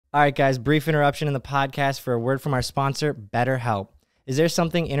All right, guys, brief interruption in the podcast for a word from our sponsor, BetterHelp. Is there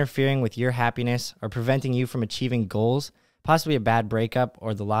something interfering with your happiness or preventing you from achieving goals, possibly a bad breakup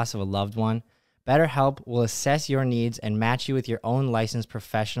or the loss of a loved one? BetterHelp will assess your needs and match you with your own licensed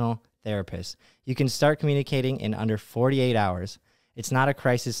professional therapist. You can start communicating in under 48 hours. It's not a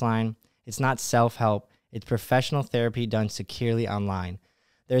crisis line. It's not self-help. It's professional therapy done securely online.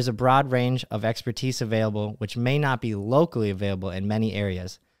 There's a broad range of expertise available, which may not be locally available in many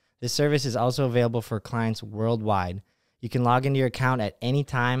areas. This service is also available for clients worldwide. You can log into your account at any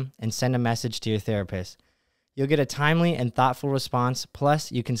time and send a message to your therapist. You'll get a timely and thoughtful response,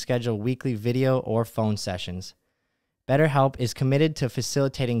 plus you can schedule weekly video or phone sessions. BetterHelp is committed to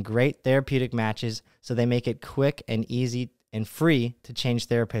facilitating great therapeutic matches, so they make it quick and easy and free to change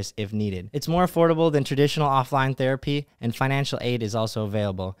therapists if needed. It's more affordable than traditional offline therapy, and financial aid is also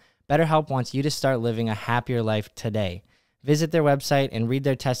available. BetterHelp wants you to start living a happier life today. Visit their website and read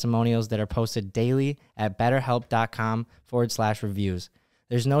their testimonials that are posted daily at betterhelp.com/reviews.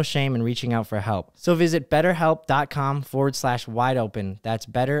 There's no shame in reaching out for help. So visit betterhelp.com/wideopen. That's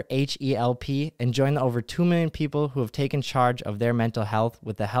better, H-E-L-P, and join the over 2 million people who have taken charge of their mental health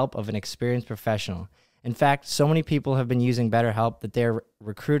with the help of an experienced professional. In fact, so many people have been using BetterHelp that they're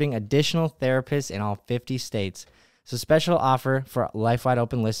recruiting additional therapists in all 50 states. So special offer for Life Wide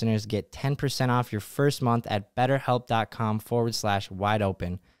Open listeners, get 10% off your first month at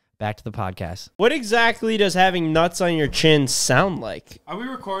betterhelp.com/wideopen. Back to the podcast. What exactly does having nuts on your chin sound like? Are we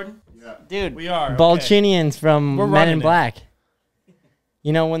recording? Yeah. Dude, We are. Baldchinians from We're Men in running it. Black.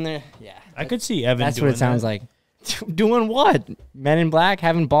 You know when they're, yeah. I could see Evan That's doing what it sounds like. Doing what? Men in Black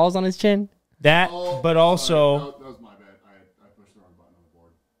having balls on his chin? That, Oh, but also... sorry, that was my bad. I pushed the wrong button on the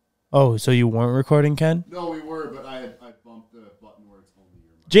board. Oh, so you weren't recording, Ken? No, we were, but I bumped the button where it's only your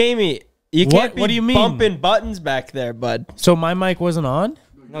mic. Jamie, you What? can't be What do you mean? bumping buttons back there, bud. So my mic wasn't on?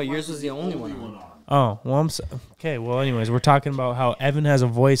 No, yours was the only one on. Oh, well, okay. Well, anyways, we're talking about how Evan has a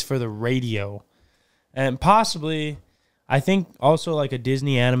voice for the radio. And possibly, I think also like a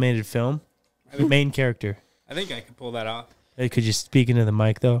Disney animated film, the main character. I think I could pull that off. Hey, could you speak into the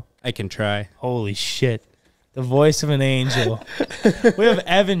mic, though? I can try. Holy shit. The voice of an angel. We have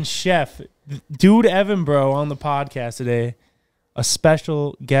Evan Chef, Dude Evan Bro, on the podcast today. A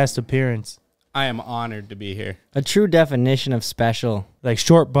special guest appearance. I am honored to be here. A true definition of special. Like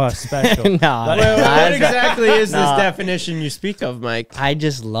short bus special. No, What exactly is this definition you speak of, Mike? I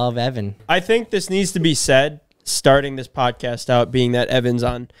just love Evan. I think this needs to be said, starting this podcast out, being that Evan's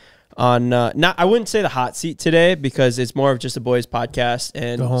on not, I wouldn't say the hot seat today because it's more of just a boys podcast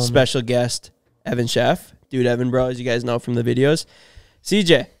and special guest Evan Chef, Dude Evan Bro, as you guys know from the videos.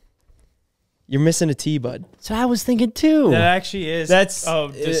 CJ, you're missing a T, bud. So I was thinking too. That actually is. That's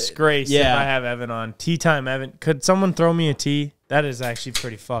disgrace. yeah. If I have Evan on tea time, Evan. Could someone throw me a tea? That is actually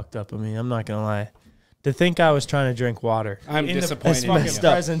pretty fucked up of me. I'm not gonna lie. To think I was trying to drink water. I'm in disappointed the in fucking you.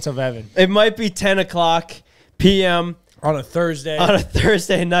 presence of Evan It might be 10 o'clock p.m. on a Thursday. on a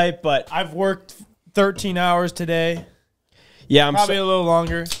Thursday night, but I've worked 13 hours today. yeah, Probably a little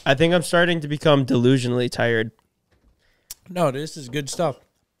longer. I think I'm starting to become delusionally tired. No, this is good stuff.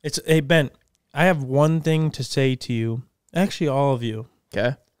 Hey, Ben, I have one thing to say to you. Actually, all of you.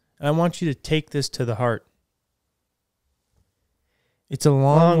 Okay. And I want you to take this to the heart. It's a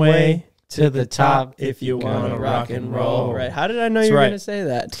long way to the top if you want to rock and roll. Right. How did I know you were right. going to say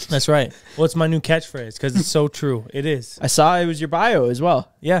that? That's right. Well, it's my new catchphrase because it's so true. It is. I saw it was your bio as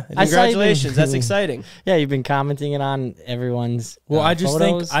well. Yeah. I saw you Congratulations. That's exciting. Yeah, you've been commenting it on everyone's Well, I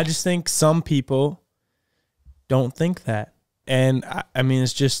photos. just think some people don't think that. And I mean,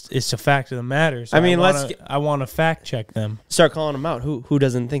 it's a fact of the matter. So I mean, I want to fact check them. Start calling them out. Who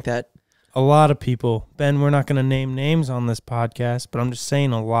doesn't think that? A lot of people, Ben, we're not going to name names on this podcast, but I'm just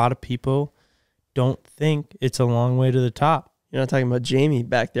saying a lot of people don't think it's a long way to the top. You're not talking about Jamie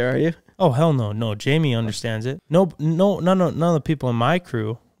back there, are you? Oh, hell no. No, Jamie understands it. No, none of the people in my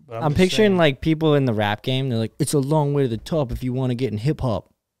crew. But I'm just picturing saying. like people in the rap game. They're like, it's a long way to the top if you want to get in hip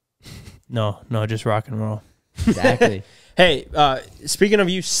hop. No, just rock and roll. Exactly. Hey, speaking of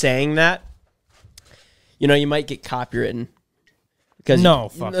you saying that, you know, you might get copywritten. No,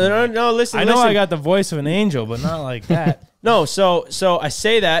 fuck No, listen. I know listen. I got the voice of an angel, but not like that. No, so I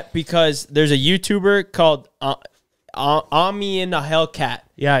say that because there's a YouTuber called Ami in the Hellcat.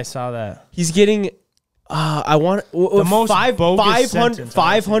 Yeah, I saw that. He's getting I want The most bogus sentence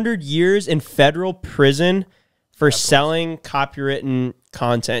 500 years in federal prison for selling copywritten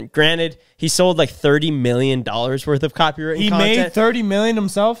content. Granted, he sold like $30 million worth of copywritten He content. made $30 million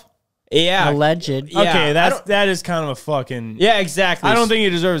himself? Yeah. Alleged. Yeah, Okay, I that is kind of a fucking... Yeah, exactly. I don't think he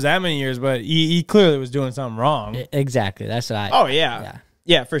deserves that many years, but he clearly was doing something wrong. Exactly. That's what I. Oh, yeah. Yeah.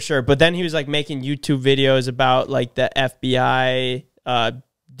 Yeah, for sure. But then he was like making YouTube videos about like the FBI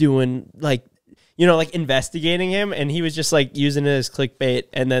doing like, you know, like investigating him, and he was just like using it as clickbait.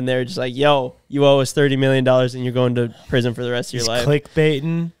 And then they're just like, "Yo, you owe us $30 million, and you're going to prison for the rest of your life."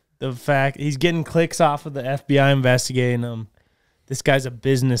 Clickbaiting the fact he's getting clicks off of the FBI investigating him. This guy's a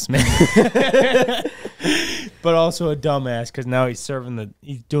businessman, but also a dumbass because now he's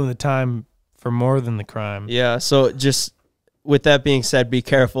doing the time for more than the crime. Yeah. So just with that being said, be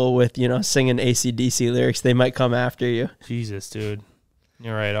careful with, you know, singing AC/DC lyrics. They might come after you. Jesus, dude.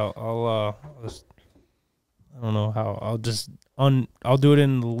 You're right. I'll I don't know how. I'll do it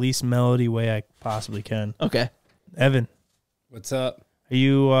in the least melody way I possibly can. Okay. Evan, What's up? are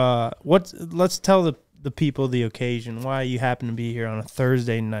you let's tell the people the occasion. Why you happen to be here on a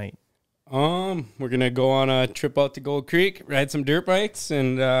Thursday night. We're gonna go on a trip out to Gold Creek, ride some dirt bikes,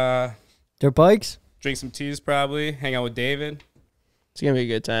 and Dirt bikes? drink some teas. Probably hang out with David. It's going to be a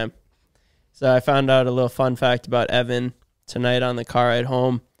good time. So I found out a little fun fact about Evan tonight on the car ride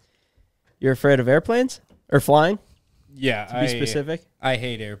home. You're afraid of airplanes or flying, Yeah, to be specific? I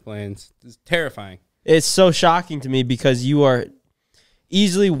hate airplanes. It's terrifying. It's so shocking to me because you are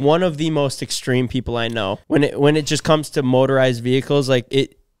easily one of the most extreme people I know. When it just comes to motorized vehicles, like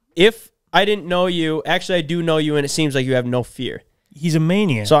if I didn't know you, actually I do know you, and it seems like you have no fear. He's a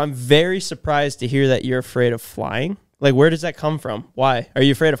maniac. So I'm very surprised to hear that you're afraid of flying. Like, where does that come from? Why? Are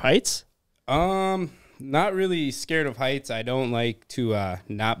you afraid of heights? Not really scared of heights. I don't like to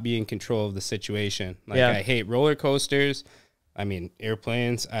not be in control of the situation. Like, Yeah. I hate roller coasters. I mean,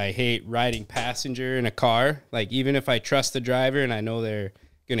 airplanes. I hate riding passenger in a car. Like, even if I trust the driver and I know they're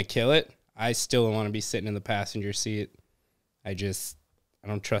going to kill it, I still don't want to be sitting in the passenger seat. I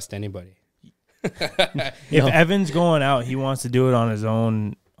don't trust anybody. If Evan's going out, he wants to do it on his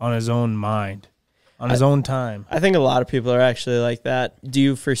own mind, on his own time. I think a lot of people are actually like that. Do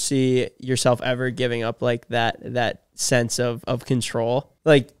you foresee yourself ever giving up like that sense of control?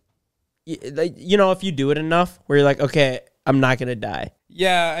 Like, you know, if you do it enough where you're like, okay, I'm not going to die.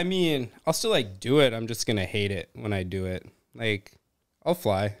 Yeah, I mean, I'll still like do it. I'm just going to hate it when I do it. Like, I'll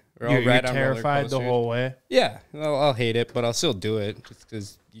fly or I'll You're ride on roller terrified the coasters. whole way. Yeah, I'll hate it, but I'll still do it just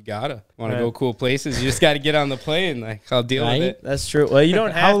because you gotta. Want to go cool places? You just got to get on the plane. Like, I'll deal with it. That's true. Well, you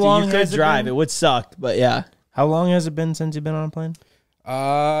don't have to. long You could has it drive. been? It would suck, but yeah. How long has it been since you've been on a plane?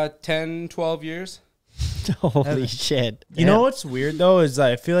 10, 12 years. Holy shit. You know what's weird though is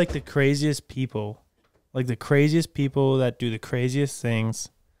I feel like the craziest people that do the craziest things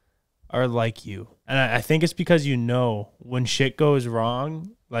are like you. And I think it's because you know when shit goes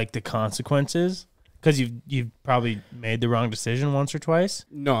wrong, like the consequences, because you've probably made the wrong decision once or twice.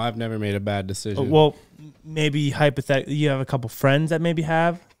 No, I've never made a bad decision. Well, maybe hypothetically, you have a couple friends that maybe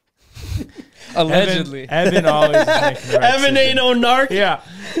have. Allegedly. Evan always is making the right Evan decision. ain't no narc. Yeah.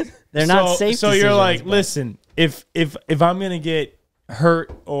 They're not safe So you're decisions, like, but- listen, if I'm gonna get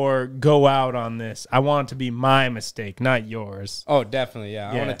hurt or go out on this, I want it to be my mistake, not yours. Oh, definitely. Yeah,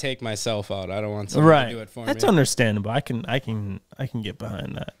 I Yeah. want to take myself out. I don't want someone to do it for That's me. understandable. I can get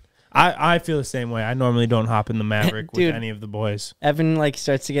behind that. I feel the same way. I normally don't hop in the Maverick with Dude. any of the boys. Evan like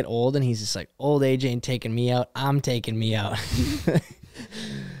starts to get old and he's just like, old age ain't taking me out. I'm taking me out.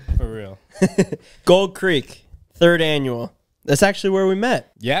 For real. Gold Creek, 3rd annual. That's actually where we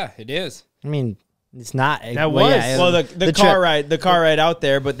met. Yeah, it is. I mean, it's not. That well, was- yeah, Well, the the car trip. ride, out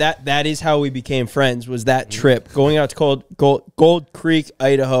there, but that is how we became friends. Was that trip going out to Gold Creek,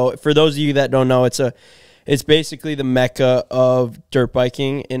 Idaho? For those of you that don't know, it's basically the mecca of dirt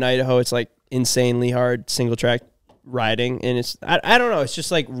biking in Idaho. It's like insanely hard single track riding, and it's I don't know. It's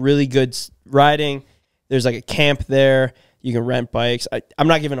just like really good riding. There's like a camp there. You can rent bikes. I'm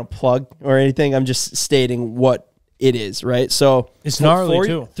not giving a plug or anything. I'm just stating what it is, right? So It's gnarly,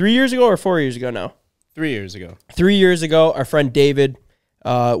 too. 3 years ago or 4 years ago now? 3 years ago. 3 years ago, our friend David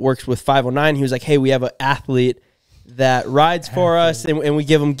works with 509. He was like, hey, we have an athlete that rides for us, and we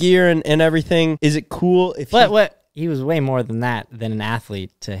give him gear and everything. Is it cool if What? He was way more than that, than an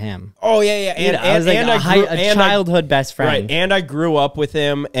athlete to him. Oh, yeah. And I was like a childhood best friend. Right, and I grew up with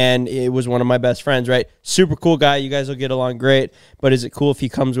him, and it was one of my best friends, right? Super cool guy. You guys will get along great. But is it cool if he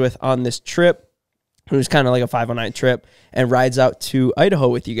comes with on this trip? It was kind of like a 509 trip, and rides out to Idaho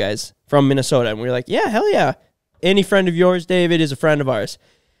with you guys from Minnesota. And we were like, yeah, hell yeah. Any friend of yours, David, is a friend of ours.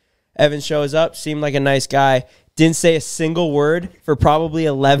 Evan shows up, seemed like a nice guy. Didn't say a single word for probably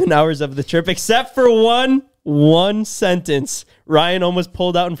 11 hours of the trip, except for one sentence. Ryan almost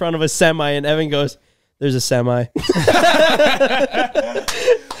pulled out in front of a semi, and Evan goes, there's a semi.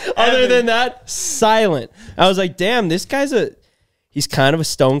 Other than that, silent. I was like, damn, this guy's he's kind of a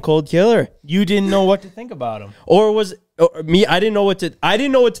stone cold killer. You didn't know what to think about him. Or was me, I didn't know what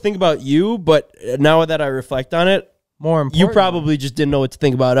to think about you, but now that I reflect on it, more important, you probably just didn't know what to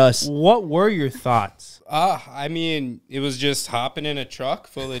think about us. What were your thoughts? I mean, it was just hopping in a truck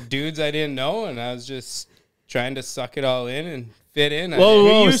full of dudes I didn't know, and I was just trying to suck it all in and fit in.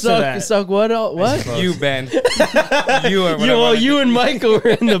 Whoa, used to that. suck what? What? You, Ben. You are what you and Michael were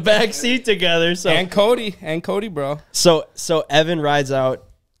in the back seat together. So and Cody, bro. So Evan rides out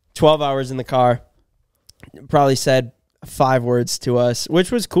 12 hours in the car. Probably said 5 words to us,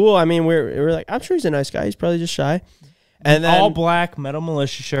 which was cool. I mean, we were like, I'm sure he's a nice guy. He's probably just shy. And then all black metal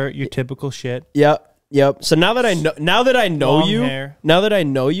militia shirt, your typical shit. Yep. So now that I know Long you, hair.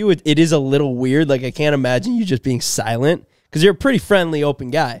 it is a little weird. Like, I can't imagine you just being silent because you're a pretty friendly,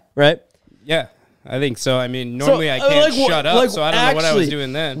 open guy, right? Yeah, I think so. I mean, normally I can't shut up, so I don't know what I was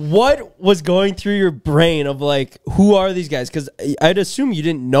doing then. What was going through your brain of like, who are these guys? Because I'd assume you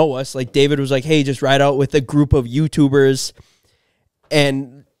didn't know us. Like, David was like, hey, just ride out with a group of YouTubers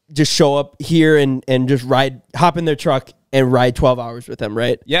and just show up here and just hop in their truck and ride 12 hours with them,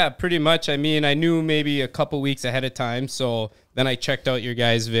 right? Yeah, pretty much. I mean, I knew maybe a couple weeks ahead of time, so then I checked out your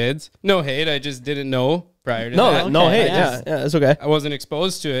guys' vids. No hate, I just didn't know prior to that. No hate. Yeah, that's okay. I wasn't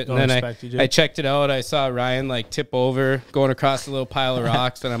exposed to it. Don't And then expect you to. I checked it out. I saw Ryan like tip over, going across a little pile of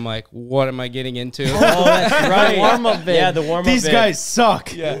rocks, and I'm like, what am I getting into? Oh, that's right. warm-up vid. Yeah, the warm-up These vid. guys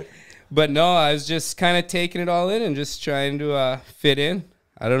suck. Yeah. But no, I was just kind of taking it all in and just trying to fit in.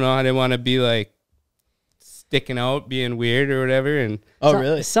 I don't know. I didn't want to be like sticking out, being weird or whatever. And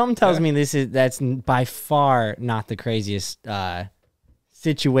Really? Something tells me that's by far not the craziest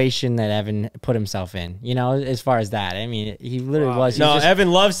situation that Evan put himself in. You know, as far as that. I mean, he literally was. No,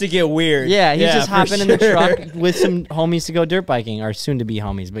 Evan loves to get weird. Yeah, he's just for hopping in the sure. truck with some homies to go dirt biking, or soon to be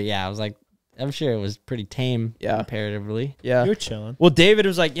homies. But yeah, I was like, I'm sure it was pretty tame comparatively. Yeah. You're chilling. Well, David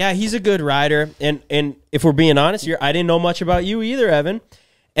was like, yeah, he's a good rider. And if we're being honest here, I didn't know much about you either, Evan.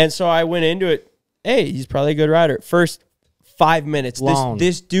 And so I went into it, hey, he's probably a good rider. First 5 minutes,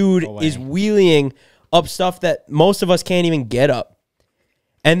 this dude is wheeling up stuff that most of us can't even get up.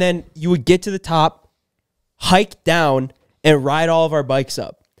 And then you would get to the top, hike down, and ride all of our bikes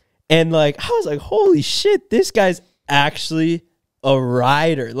up. And like, I was like, holy shit, this guy's actually a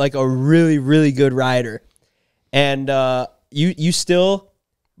rider, like a really, really good rider. And you still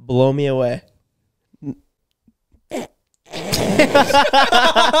blow me away.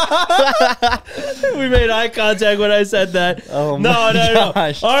 We made eye contact when I said that. Oh no.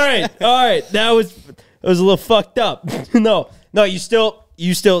 All right. That was a little fucked up. No, you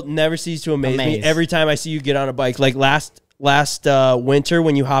still never cease to amaze me every time I see you get on a bike. Like last winter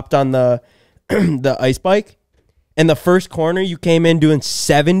when you hopped on the the ice bike, and the first corner you came in doing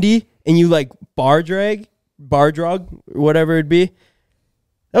 70, and you like bar drug, whatever it'd be.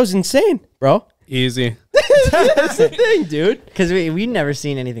 That was insane, bro. easy. That's the thing, dude. Because we've never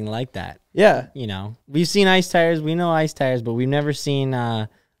seen anything like that. Yeah. You know, we've seen ice tires. We know ice tires, but we've never seen a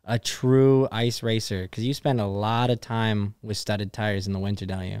true ice racer. Because you spend a lot of time with studded tires in the winter,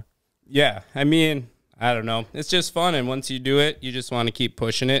 don't you? Yeah. I mean, I don't know. It's just fun. And once you do it, you just want to keep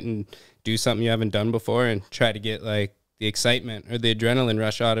pushing it and do something you haven't done before and try to get like the excitement or the adrenaline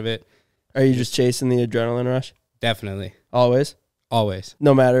rush out of it. Are you just chasing the adrenaline rush? Definitely. Always? Always.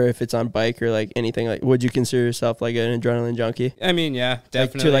 No matter if it's on bike or like anything, like would you consider yourself like an adrenaline junkie? I mean, yeah,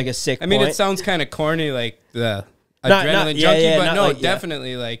 definitely. Like to like a sick I mean, point? it sounds kind of corny, like the Not- adrenaline yeah, junkie, yeah, but not no, like- yeah.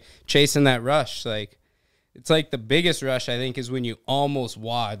 definitely like chasing that rush. Like, it's like the biggest rush, I think, is when you almost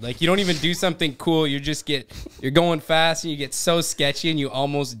wad. Like, you don't even do something cool. You're going fast and you get so sketchy and you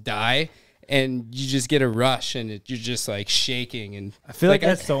almost die. And you just get a rush, and you're just like shaking. And I feel like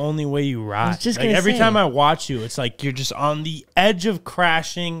that's the only way you ride. just Like gonna every say. time I watch you, it's like you're just on the edge of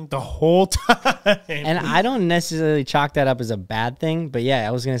crashing the whole time. And I don't necessarily chalk that up as a bad thing, but yeah,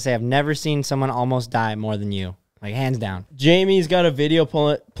 I was gonna say I've never seen someone almost die more than you, like hands down. Jamie's got a video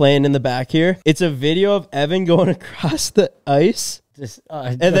playing in the back here. It's a video of Evan going across the ice Just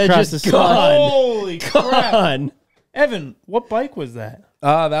and then across just the sun. gone. Holy crap! Gone. Evan, what bike was that?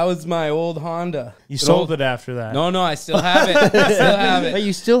 that was my old Honda. You sold it after that. No, I still have it. I still have it. But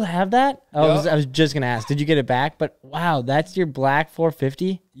you still have that? Yup. I was just gonna ask. Did you get it back? But wow, that's your black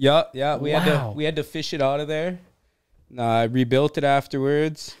 450. Yeah. We Wow. had to fish it out of there. I rebuilt it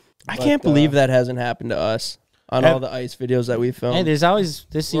afterwards. I can't believe that hasn't happened to us on all the ice videos that we filmed. Hey, there's always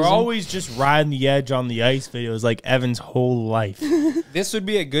this season. We're always just riding the edge on the ice videos like Evan's whole life. This would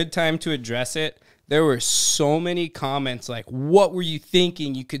be a good time to address it. There were so many comments like, what were you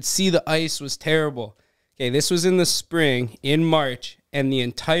thinking? You could see the ice was terrible. Okay, this was in the spring, in March, and the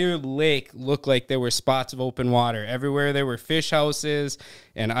entire lake looked like there were spots of open water. Everywhere there were fish houses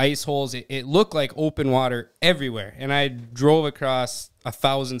and ice holes. It looked like open water everywhere. And I drove across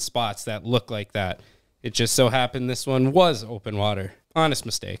 1,000 spots that looked like that. It just so happened this one was open water. Honest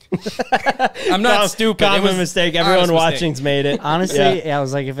mistake. I'm not stupid. Common It was mistake. Everyone watching's made it. Honestly, I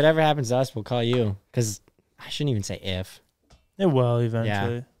was like, if it ever happens to us, we'll call you. Because I shouldn't even say if. It will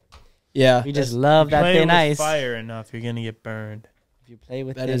eventually. Yeah. We just love that play thin with ice. fire enough, you're gonna get burned. If you play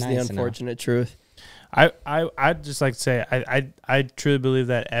with That thin is the ice unfortunate truth. I'd just like to say I truly believe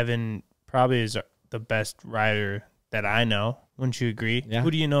that Evan probably is the best rider that I know. Wouldn't you agree? Yeah.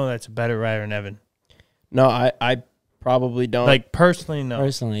 Who do you know that's a better rider than Evan? No, I probably don't. Like personally, no.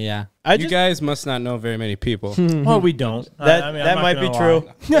 Personally, yeah. You guys must not know very many people. Well, we don't. that I mean, I'm that not might be gonna true.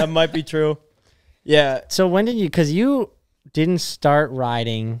 lie. That might be true. Yeah. So when did you, because you didn't start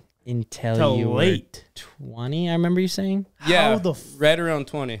riding until Till you late. were 20, I remember you saying? Yeah, How the right around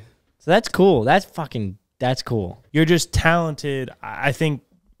 20. So that's cool. That's cool. You're just talented. I think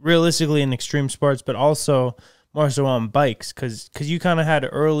realistically in extreme sports, but also more so on bikes, because you kind of had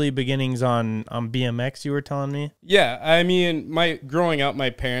early beginnings on BMX. You were telling me. Yeah, I mean, growing up, my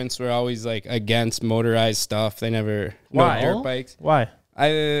parents were always like against motorized stuff. They never Why? no dirt bikes. Why?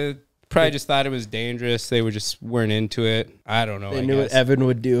 I probably just thought it was dangerous. They weren't into it. I don't know. They I knew what guess. Evan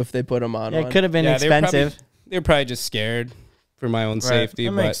would do if they put him on Yeah, one. it could have been expensive. They were probably just scared for my own safety.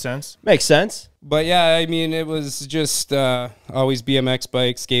 That but makes sense. Makes sense. But yeah, I mean, it was just always BMX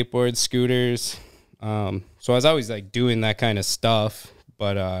bikes, skateboards, scooters. So I was always like doing that kind of stuff,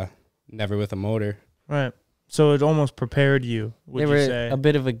 but never with a motor. Right. So it almost prepared you, would They you were say? a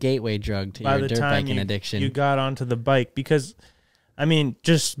bit of a gateway drug to By your the dirt time biking addiction. you got onto the bike, because I mean,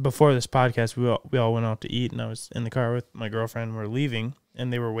 just before this podcast, we all went out to eat, and I was in the car with my girlfriend. We're leaving,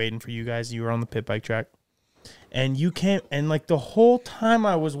 and they were waiting for you guys. You were on the pit bike track, and you came, and like the whole time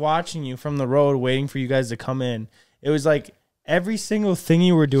I was watching you from the road, waiting for you guys to come in. It was like every single thing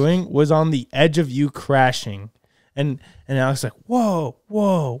you were doing was on the edge of you crashing, and I was like, whoa,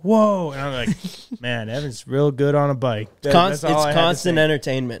 whoa, whoa, and I'm like, man, Evan's real good on a bike. It's all I had to constant say.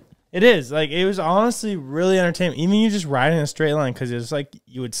 entertainment. It is. Like, it was honestly really entertaining. Even you just riding in a straight line, because it was like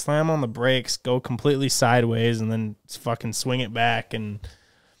you would slam on the brakes, go completely sideways, and then fucking swing it back. And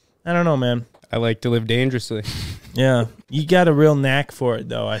I don't know, man. I like to live dangerously. Yeah. You got a real knack for it,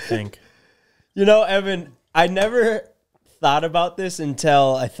 though, I think. You know, Evan, I never thought about this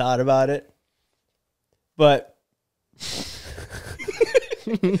until I thought about it. But,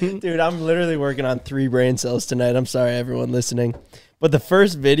 dude, I'm literally working on 3 brain cells tonight. I'm sorry, everyone listening. But the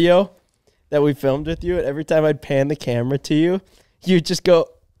first video that we filmed with you, every time I'd pan the camera to you, you'd just go,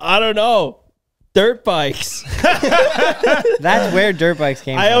 I don't know, dirt bikes. That's where dirt bikes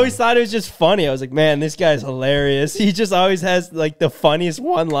came from. I always thought it was just funny. I was like, man, this guy's hilarious. He just always has like the funniest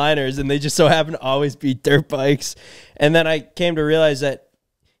one-liners, and they just so happen to always be dirt bikes. And then I came to realize that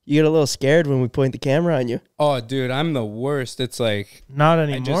you get a little scared when we point the camera on you. Oh, dude, I'm the worst. It's like Not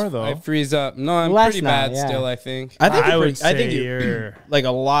anymore, though. I freeze up. No, I'm Less pretty now, bad yeah. still, I think. I would I think say you're you're like a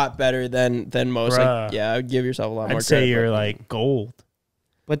lot better than most. Bruh. Like, yeah, I would give yourself a lot more I'd say credit, you're but- like gold.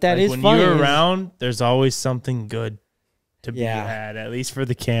 But that Like, is when funny. you're is- around, there's always something good to be Yeah. had, at least for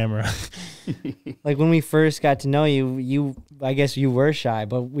the camera. Like when we first got to know you, I guess you were shy,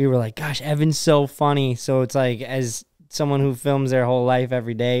 but we were like, gosh, Evan's so funny. So it's like, as someone who films their whole life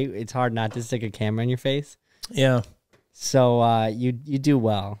every day, it's hard not to stick a camera in your face. Yeah. So you do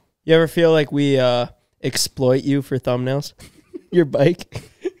well. You ever feel like we exploit you for thumbnails? Your bike?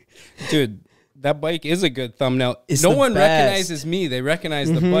 Dude, that bike is a good thumbnail. It's No the one best. recognizes me. They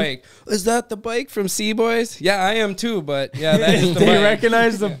recognize the bike. Is that the bike from Sea Boys? Yeah, I am too, but yeah, that is the Do bike. you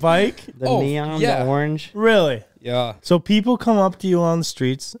recognize the bike? The Oh, neon, yeah. the orange. Really? Yeah. So people come up to you on the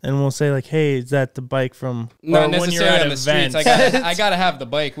streets and will say like, "Hey, is that the bike from?" Not or when you're necessarily at on the streets. events. I gotta have the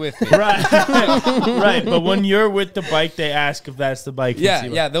bike with me. Right, right. But when you're with the bike, they ask if that's the bike. from Yeah,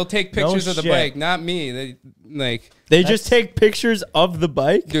 Seaway. yeah. They'll take No pictures of the shit. bike, not me. They like, They just take pictures of the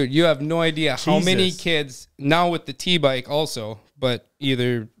bike? dude, you have no idea how many Jesus. kids now with the T bike also, but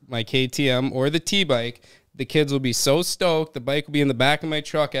either my KTM or the T bike. The kids will be so stoked. The bike will be in the back of my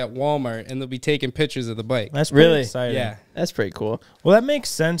truck at Walmart, and they'll be taking pictures of the bike. That's pretty Really? exciting. Yeah. That's pretty cool. Well, that makes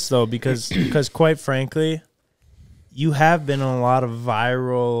sense though, because quite frankly, you have been on a lot of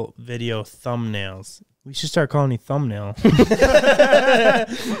viral video thumbnails. We should start calling you Thumbnail. The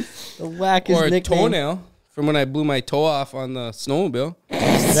wackest Or a nickname. toenail from when I blew my toe off on the snowmobile.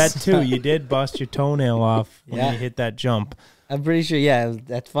 That too. You did bust your toenail off when Yeah. you hit that jump. I'm pretty sure. Yeah,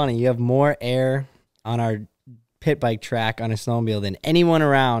 that's funny. You have more air on our pit bike track on a snowmobile than anyone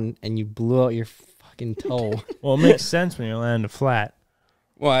around, and you blew out your fucking toe. Well, it makes sense when you're landing flat.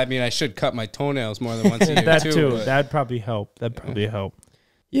 Well, I mean, I should cut my toenails more than once a year That too. too. But That'd probably help.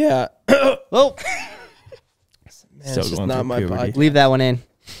 Yeah. Well, Man, it's just not my puberty. podcast. leave that one in.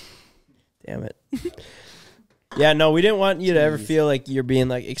 Damn it. Yeah, no, we didn't want you to ever feel like you're being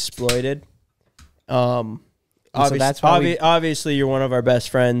like exploited. That's why Obviously you're one of our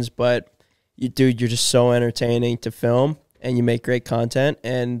best friends, but you're just so entertaining to film and you make great content,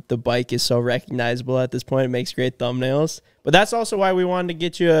 and the bike is so recognizable at this point. It makes great thumbnails. But that's also why we wanted to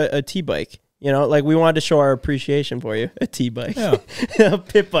get you a T-bike. You know, like we wanted to show our appreciation for you. A T-bike. Yeah. A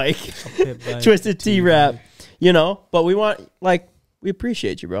pit bike. Twisted T-wrap. You know, but we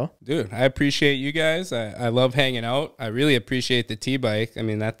appreciate you, bro. dude, I appreciate you guys. I love hanging out. I really appreciate the T-bike. I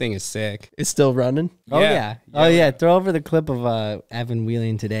mean, that thing is sick. It's still running. Oh yeah. Oh yeah. Throw over the clip of Evan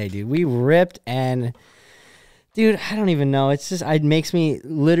wheeling today, dude. We ripped and dude, I don't even know. It's just it makes me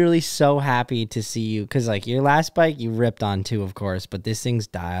literally so happy to see you because like your last bike you ripped on too, of course, but this thing's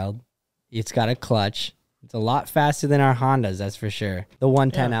dialed. It's got a clutch. It's a lot faster than our Hondas, that's for sure. The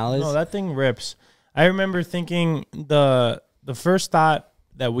 110L is. No, that thing rips. I remember thinking the first thought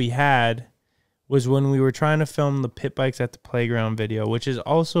that we had was when we were trying to film the pit bikes at the playground video, which is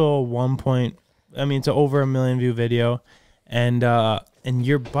also it's an over 1 million view video, and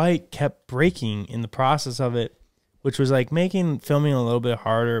your bike kept breaking in the process of it, which was like making filming a little bit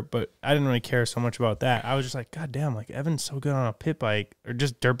harder, but I didn't really care so much about that. I was just like, God damn, like Evan's so good on a pit bike or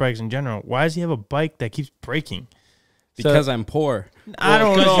just dirt bikes in general. Why does he have a bike that keeps breaking? Because I'm poor. I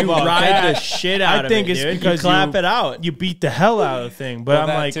don't know You about ride that. the shit out I of think it, it's dude. because you clap it out. You beat the hell out of the thing. But Well, I'm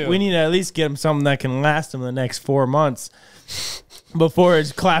that like, too. we need to at least get him something that can last him the next 4 months before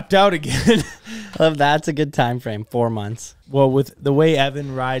it's clapped out again. That's a good time frame, 4 months. Well, with the way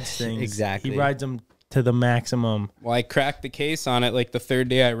Evan rides things, Exactly. he rides them to the maximum. Well, I cracked the case on it like the third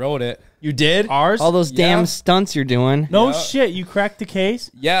day I rode it. You did? Ours? All those damn Yeah. stunts you're doing. No Yeah. shit, you cracked the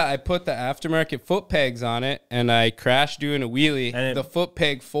case? Yeah, I put the aftermarket foot pegs on it, and I crashed doing a wheelie. And The foot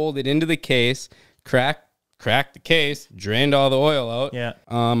peg folded into the case, cracked the case, drained all the oil out. Yeah.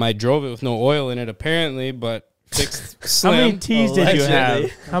 I drove it with no oil in it apparently, but fixed How slim. many teas did you have?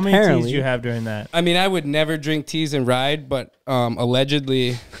 Allegedly. How many teas Apparently. did you have during that? I mean, I would never drink teas and ride, but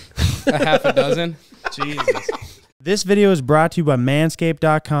allegedly a half a dozen. Jesus. This video is brought to you by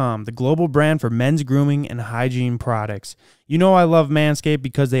Manscaped.com, the global brand for men's grooming and hygiene products. You know I love Manscaped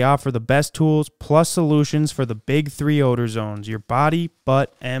because they offer the best tools plus solutions for the big 3 odor zones, your body,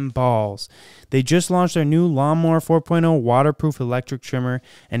 butt, and balls. They just launched their new Lawnmower 4.0 waterproof electric trimmer,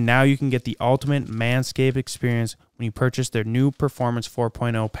 and now you can get the ultimate Manscaped experience when you purchase their new Performance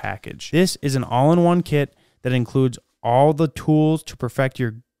 4.0 package. This is an all-in-one kit that includes all the tools to perfect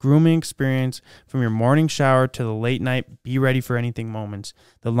your grooming experience from your morning shower to the late night be ready for anything moments.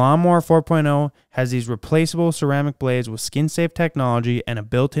 The Lawnmower 4.0 has these replaceable ceramic blades with skin safe technology and a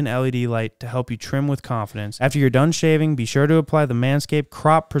built-in LED light to help you trim with confidence. After you're done shaving, be sure to apply the Manscaped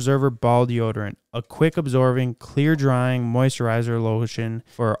Crop Preserver Ball Deodorant, a quick absorbing, clear drying moisturizer lotion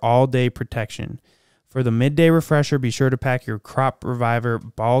for all day protection. For the midday refresher, be sure to pack your Crop Reviver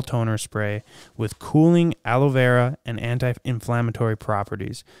Ball Toner Spray with cooling aloe vera and anti-inflammatory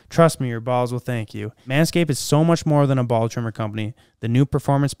properties. Trust me, your balls will thank you. Manscaped is so much more than a ball trimmer company. The new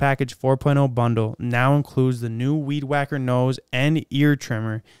Performance Package 4.0 bundle now includes the new Weed Whacker nose and ear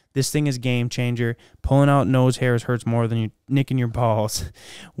trimmer. This thing is game changer. Pulling out nose hairs hurts more than you nicking your balls.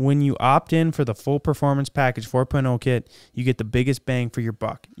 When you opt in for the full Performance Package 4.0 kit, you get the biggest bang for your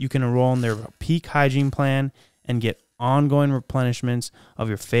buck. You can enroll in their peak hygiene plan and get ongoing replenishments of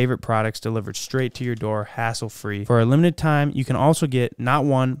your favorite products delivered straight to your door, hassle-free. For a limited time, you can also get not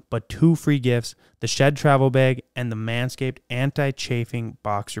 1, but 2 free gifts, the Shed Travel Bag and the Manscaped Anti-Chafing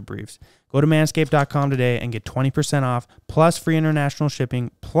Boxer Briefs. Go to manscaped.com today and get 20% off, plus free international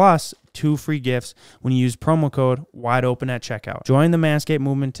shipping, plus 2 free gifts when you use promo code WIDEOPEN at checkout. Join the Manscaped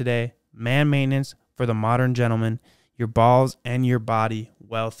movement today. Man maintenance for the modern gentleman. Your balls and your body,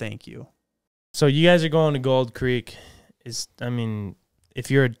 well, thank you. So you guys are going to Gold Creek.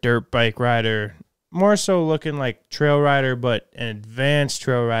 If you're a dirt bike rider, more so looking like trail rider, but an advanced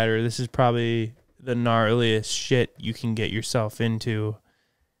trail rider, this is probably the gnarliest shit you can get yourself into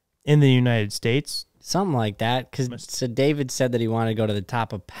in the United States. Something like that, because so David said that he wanted to go to the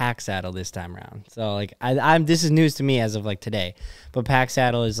top of Pack Saddle this time around. So like, I'm this is news to me as of like today. But Pack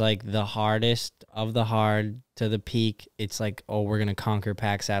Saddle is like the hardest of the hard to the peak. It's like, oh, we're gonna conquer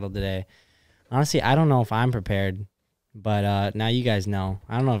Pack Saddle today. Honestly, I don't know if I'm prepared, but now you guys know.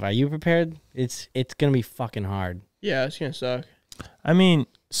 I don't know if are you prepared. It's gonna be fucking hard. Yeah, it's gonna suck. I mean,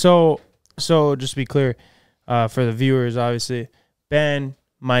 so just to be clear, for the viewers, obviously, Ben,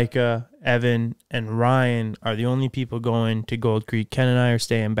 Micah, Evan, and Ryan are the only people going to Gold Creek. Ken and I are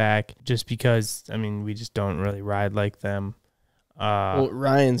staying back just because, I mean, we just don't really ride like them. Well,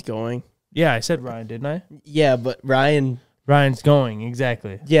 Ryan's going. Yeah, I said Ryan, didn't I? Yeah, but Ryan's going,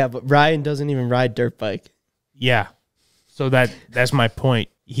 exactly. Yeah, but Ryan doesn't even ride dirt bike. Yeah. So that's my point.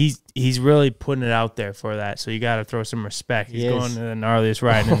 He's really putting it out there for that. So you got to throw some respect. He's going to the gnarliest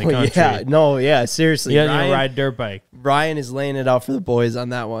ride in the country. Yeah, seriously. He doesn't even ride dirt bike. Ryan is laying it out for the boys on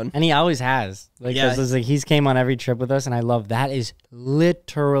that one. And he always has. Like, like he's came on every trip with us, and I love that. Is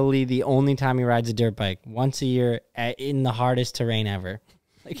literally the only time he rides a dirt bike, once a year in the hardest terrain ever.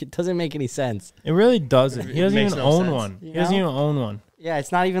 Like, it doesn't make any sense. It really doesn't. He doesn't even own one. He doesn't even own one. Yeah,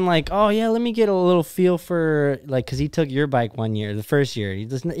 it's not even like, oh yeah, let me get a little feel for, like, because he took your bike one year, the first year. He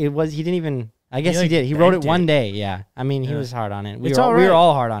didn't even. I guess he did. He rode it one day. Yeah, I mean, he was hard on it. We were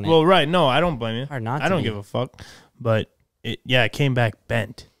all hard on it. Well, right. No, I don't blame you. Hard not. I don't give a fuck. But it came back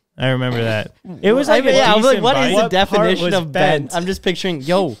bent. I remember that. It was like I was like, what bike. is the definition of bent? I'm just picturing,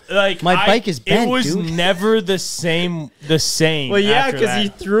 like my bike is bent. It was dude. never the same. Well, yeah, because he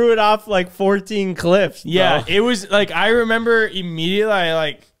threw it off like 14 cliffs. Yeah, it was like I remember immediately.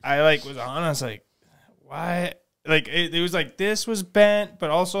 I was on. I was like, why? Like it was like this was bent,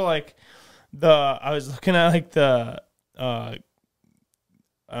 but also like I was looking at like the I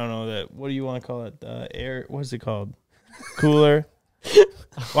don't know what do you want to call it? The air. What's it called? Cooler.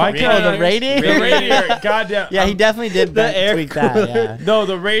 Why can't the radiator? The radiator. Goddamn. Yeah, he definitely did the air tweak that. Yeah. No,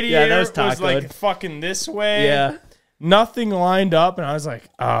 the radiator was like fucking this way. Yeah. Nothing lined up, and I was like,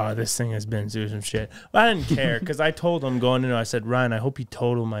 oh, this thing has been through some shit. But I didn't care because I told him going in, I said, Ryan, I hope you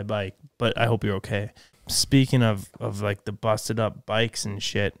total my bike, but I hope you're okay. Speaking of like the busted up bikes and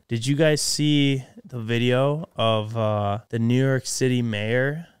shit, did you guys see the video of the New York City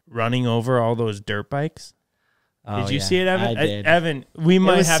mayor running over all those dirt bikes? Oh, did you see it, Evan? I did. Evan, we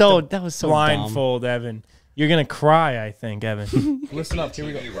might have to that was so blindfold dumb. Evan. You're going to cry, I think, Evan. Listen up, here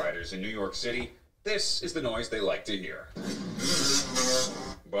we go. Riders in New York City, this is the noise they like to hear.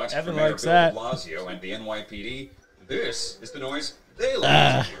 But Evan for Mayor likes Bill that. de Blasio and the NYPD, this is the noise they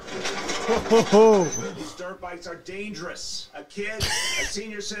like to hear. These dirt bikes are dangerous. A kid, a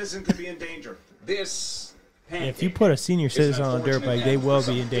senior citizen could be in danger. This If you put a senior citizen on a dirt bike, they will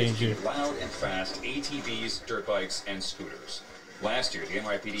be in danger. Loud and fast ATVs, dirt bikes, and scooters. Last year, the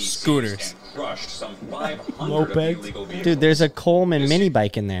NYPD Scooters. seized and crushed some 500 of the Mopeds. illegal vehicles. Dude, there's a Coleman mini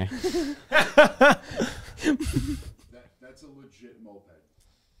bike in there. That's a legit moped.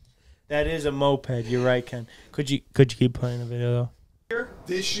 That is a moped. You're right, Ken. Could you keep playing the video though?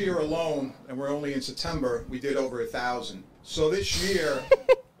 This year alone, and we're only in September, we did over 1,000. So this year,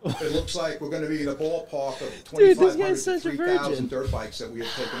 it looks like we're going to be in a ballpark of 2,500 to 3,000 dirt bikes that we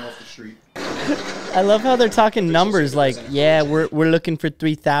have taken off the street. I love how they're talking numbers like, yeah, we're looking for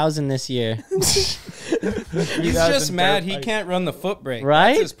 3,000 this year. He's just mad he can't run the foot brake. Right?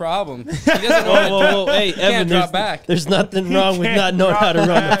 That's his problem. He doesn't know Hey, he can't drop back. There's nothing wrong with not knowing how to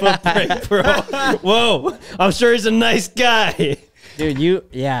run the foot brake, bro. Whoa, I'm sure he's a nice guy. Dude,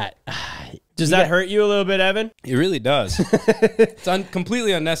 yeah. Does that hurt you a little bit, Evan? It really does. It's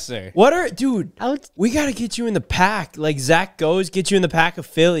completely unnecessary. Dude, we got to get you in the pack. Like Zach goes, get you in the pack of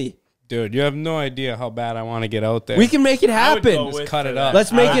Philly. Dude, you have no idea how bad I want to get out there. We can make it happen. Just cut it up.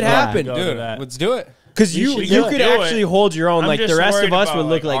 Let's make it happen. Dude, let's do it. Because you could actually hold your own. Like the rest of us would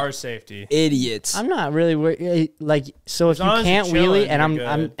look like our safety idiots. I'm not really worried. Like, so if you can't wheelie,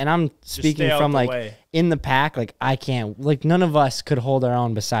 and I'm speaking from like in the pack, like I can't. Like none of us could hold our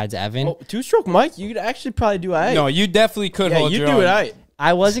own besides Evan. Oh, two-stroke Mike, you could actually probably do it. No, you definitely could hold your own. You do it.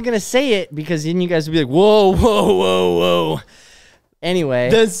 I wasn't gonna say it because then you guys would be like, whoa, whoa, whoa, whoa. Anyway,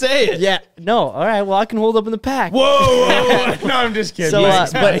 then say it. Yeah, no, all right. Well, I can hold up in the pack. Whoa. No, I'm just kidding. So,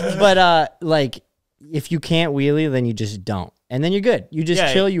 like, if you can't wheelie, then you just don't, and then you're good. You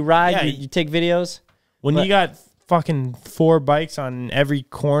just chill, you ride, you take videos. When you got fucking 4 bikes on every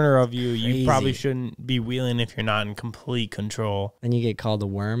corner of you, you probably shouldn't be wheeling if you're not in complete control. Then you get called a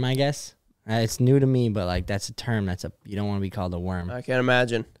worm, I guess. It's new to me, but like that's a term. You don't want to be called a worm. I can't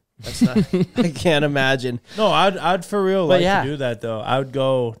imagine. That's not. I can't imagine. No, I'd for real like to do that though. I would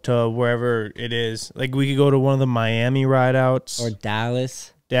go to wherever it is. Like we could go to one of the Miami rideouts or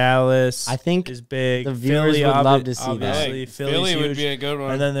Dallas. Dallas, I think, is big. The viewers Philly, would love to see obviously. that. Philly would be a good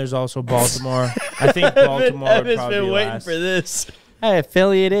one. And then there's also Baltimore. I think Baltimore would probably been waiting last. for this. Hey,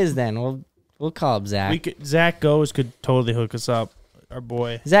 Philly it is then. We'll call up Zach. Zach Goes could totally hook us up. Our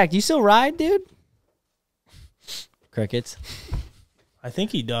boy. Zach, do you still ride, dude? Crickets. I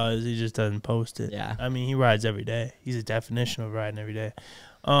think he does. He just doesn't post it. Yeah. I mean, he rides every day. He's a definition of riding every day.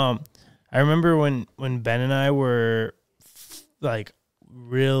 I remember when Ben and I were like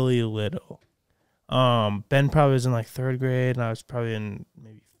really little. Ben probably was in like 3rd grade, and I was probably in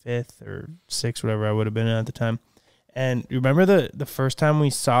maybe 5th or 6th, whatever I would have been in at the time. And you remember the first time we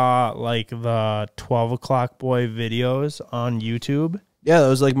saw like the 12 o'clock boy videos on YouTube? Yeah, that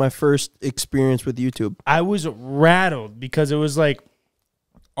was like my first experience with YouTube. I was rattled because it was like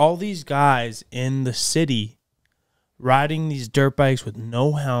all these guys in the city riding these dirt bikes with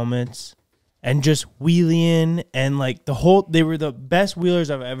no helmets and just wheeling, and like they were the best wheelers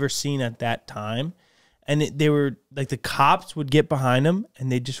I've ever seen at that time. And they were like, the cops would get behind them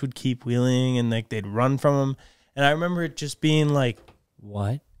and they just would keep wheeling, and like they'd run from them. And I remember it just being like,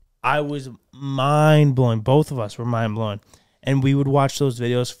 what? I was mind blown. Both of us were mind blown. And we would watch those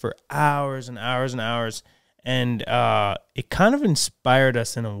videos for hours and hours and hours. And it kind of inspired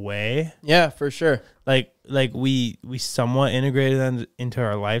us in a way. Yeah, for sure. Like we somewhat integrated them into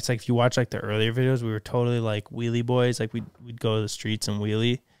our lives. Like if you watch like the earlier videos, we were totally like wheelie boys. Like we'd go to the streets and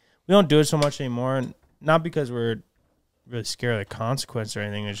wheelie. We don't do it so much anymore, and not because we're really scared of the consequence or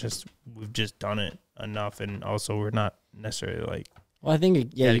anything. It's just we've just done it enough, and also we're not necessarily like. Well, I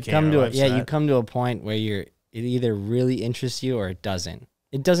think you come to a point where it either really interests you or it doesn't.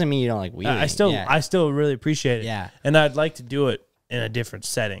 It doesn't mean you don't like wheeling. I still really appreciate it. Yeah, and I'd like to do it in a different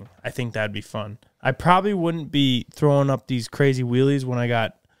setting. I think that'd be fun. I probably wouldn't be throwing up these crazy wheelies when I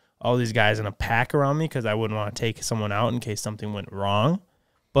got all these guys in a pack around me, because I wouldn't want to take someone out in case something went wrong.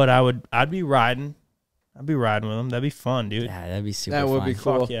 But I'd be riding. I'd be riding with them. That'd be fun, dude. Yeah, that'd be super fun. That would be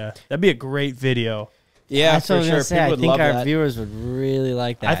cool. Fuck yeah. That'd be a great video. Yeah, That's what I for was sure. gonna say. People I would think love our that. viewers would really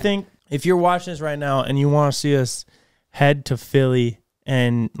like that. I think if you're watching this right now and you want to see us head to Philly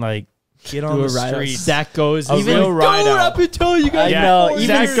and like get on the streets, Zach goes a real ride out. up until you guys. I know. Even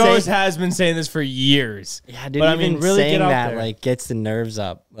Even Zach Goes say- has been saying this for years. Yeah, dude. But I even mean, really saying get out that there. like gets the nerves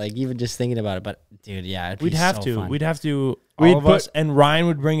up. Like even just thinking about it. But dude, yeah, it'd We'd be have so to. fun. We'd have to. We'd All of put- us, and Ryan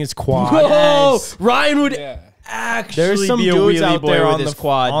would bring his quad. Whoa! Yes. Ryan would Yeah. actually There's some be a dudes wheelie out boy there with on his the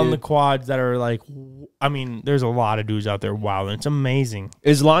quad, on dude. the quads that are like. I mean, there's a lot of dudes out there wilding. It's amazing.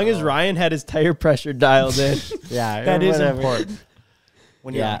 As long as Ryan had his tire pressure dialed in. Yeah, That is whatever. important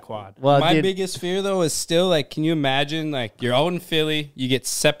when you're on Yeah. a quad. Well, My dude, biggest fear though is still like, can you imagine like you're out in Philly, you get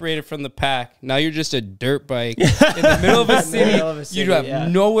separated from the pack. Now you're just a dirt bike in the middle of a city. You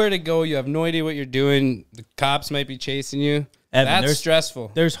have nowhere to go. You have no idea what you're doing. The cops might be chasing you. Evan, That's there's- stressful.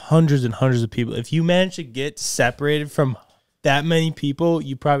 There's hundreds and hundreds of people. If you manage to get separated from that many people,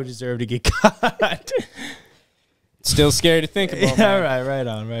 you probably deserve to get caught. Still scary to think about. Yeah,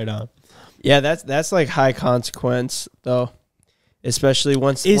 man. right on. Yeah, that's like high consequence though, especially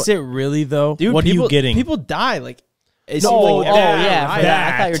once. Is it really though? Dude, what people, are you getting? People die like. It no, seems like yeah, for that. I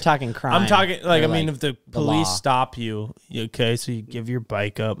that. thought you were talking crime. I'm talking like Or, I mean, if the law. police stop you, okay, so you give your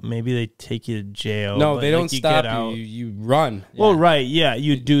bike up. Maybe they take you to jail. No, but, they like, don't you stop get out. you. You run. Well, right, yeah,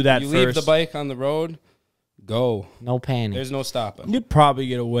 you do that You first. leave the bike on the road. Go. No panic. There's no stopping. You'd probably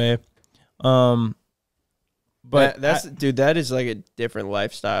get away. But dude, that is like a different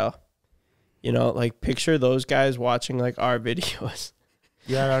lifestyle. You know, like picture those guys watching like our videos.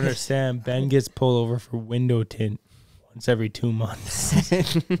 you gotta understand, Ben gets pulled over for window tint once every 2 months.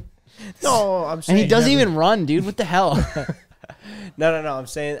 No, I'm saying and he doesn't even run, dude. What the hell? No.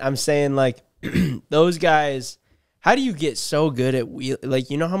 I'm saying like those guys. How do you get so good at wheel?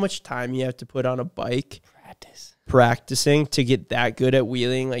 Like, you know how much time you have to put on a bike practicing to get that good at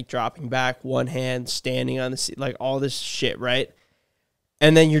wheeling, like dropping back one hand, standing on the seat, like all this shit, right?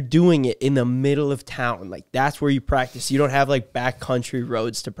 And then you're doing it in the middle of town. Like that's where you practice. You don't have like backcountry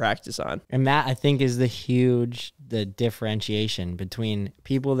roads to practice on. And that, I think, is the differentiation between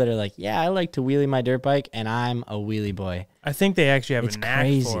people that are like, yeah, I like to wheelie my dirt bike, and I'm a wheelie boy. I think they actually have It's a knack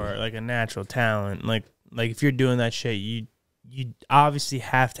crazy. for it, like a natural talent. Like if you're doing that shit, you obviously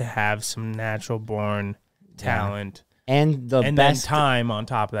have to have some natural born talent And the and best then time on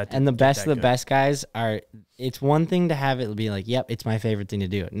top of that. to and the get best that of the good. best guys are. It's one thing to have it be like, yep, it's my favorite thing to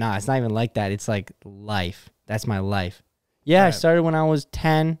do. Nah, it's not even like that. It's like life. That's my life. Yeah, I Right. started when I was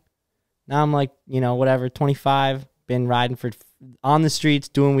 10. Now I'm like, whatever, 25. Been riding on the streets,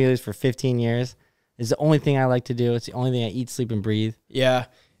 doing wheelies for 15 years. It's the only thing I like to do. It's the only thing I eat, sleep, and breathe. Yeah.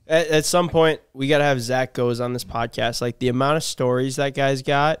 At some point, we got to have Zach Goes on this podcast. Like the amount of stories that guy's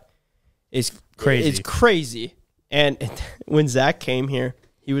got is Crazy. It's crazy. And when Zach came here,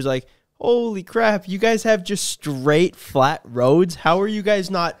 he was like, holy crap, you guys have just straight flat roads. How are you guys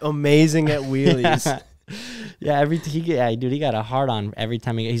not amazing at wheelies? Yeah, dude, he got a hard on every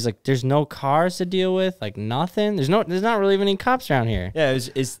time he's like, there's no cars to deal with, like nothing. There's not really even any cops around here. Yeah,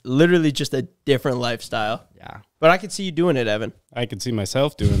 it's literally just a different lifestyle. Yeah. But I could see you doing it, Evan. I could see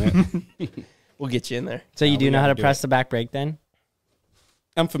myself doing it. We'll get you in there. So you we do know how gotta to do press it. the back brake then?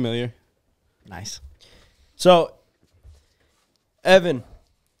 I'm familiar. Nice. So, Evan,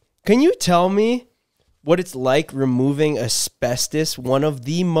 can you tell me what it's like removing asbestos? One of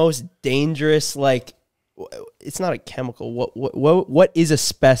the most dangerous, like, it's not a chemical. What is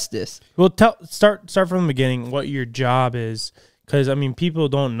asbestos? Well, start from the beginning. What your job is, because I mean, people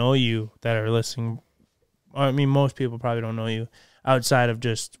don't know you that are listening. I mean, most people probably don't know you outside of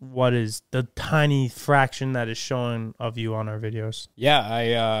just what is the tiny fraction that is showing of you on our videos.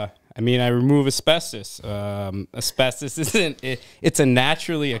 Yeah, I mean, I remove asbestos. Asbestos it's a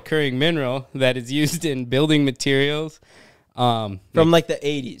naturally occurring mineral that is used in building materials. From like the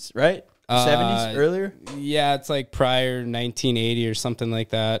 80s, right? 70s, earlier? Yeah, it's like prior 1980 or something like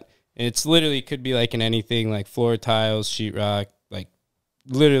that. And it's literally could be like in anything like floor tiles, sheetrock, like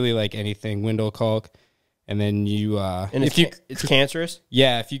literally like anything, window caulk. And then you and it's cancerous?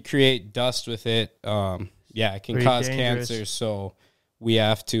 Yeah, if you create dust with it, yeah, it can Pretty cause dangerous. cancer. So we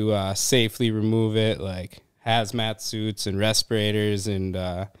have to safely remove it, like hazmat suits and respirators, and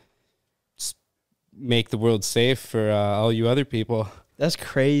just make the world safe for all you other people. That's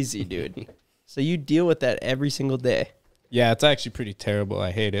crazy, dude. So you deal with that every single day. Yeah, it's actually pretty terrible.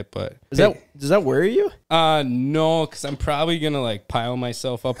 I hate it, but does that worry you? No, because I'm probably gonna like pile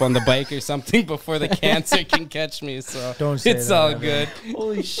myself up on the bike or something before the cancer can catch me. So Don't say it's that, all Evan. good.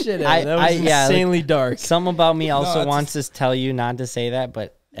 Holy shit, I- Evan. That was yeah, like- insanely dark. Some about me also it's wants to tell you not to say that,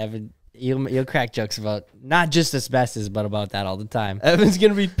 but Evan, you'll crack jokes about not just asbestos, but about that all the time. Evan's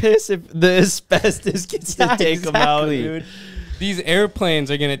going to be pissed if the asbestos gets to Yeah, take him out, exactly. dude. These airplanes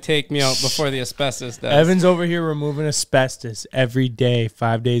are gonna take me out before the asbestos does. Evan's over here removing asbestos every day,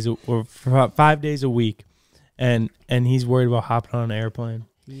 5 days or 5 days a week, and he's worried about hopping on an airplane.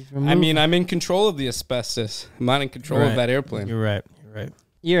 I mean, I'm in control of the asbestos. I'm not in control of that airplane. You're right. You're right.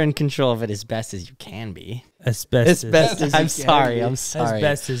 You're in control of it as best as you can be. Asbestos. Asbestos. I'm you sorry. can I'm be. sorry. As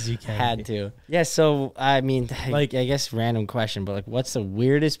best as you can. Had to. Yeah. So I mean, Like- I guess random question, but like, what's the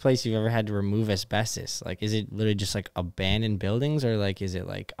weirdest place you've ever had to remove asbestos? Like, is it literally just like abandoned buildings, or like, is it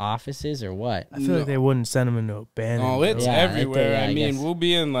like offices, or what? I feel like they wouldn't send him into abandoned. Oh, it's Yeah, everywhere. I I mean, guess. we'll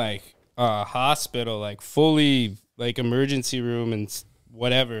be in like a hospital, like fully like emergency room and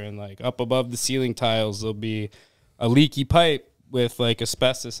whatever, and like up above the ceiling tiles, there'll be a leaky pipe with like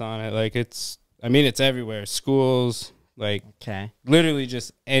asbestos on it. Like it's everywhere. Schools, like Okay. literally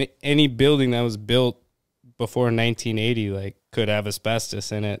just any building that was built before 1980, like could have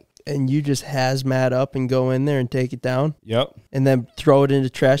asbestos in it. And you just hazmat up and go in there and take it down Yep. and then throw it into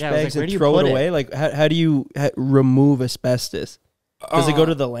trash Yeah, I was bags like, where and do you throw it put it? away? Like, how do you remove asbestos? Does it go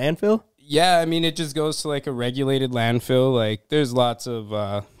to the landfill? Yeah, I mean, it just goes to like a regulated landfill. Like there's lots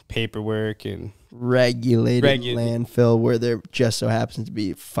of paperwork and Regulated landfill where there just so happens to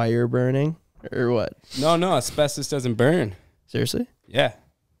be fire burning or what? no, asbestos doesn't burn. Seriously? Yeah.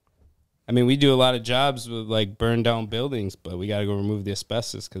 I mean, we do a lot of jobs with like burned down buildings, but we got to go remove the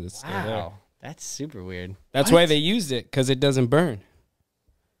asbestos because it's still there. Wow. That's super weird. That's why they used it, because it doesn't burn.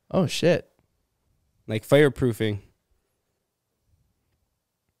 Oh, shit. Like fireproofing.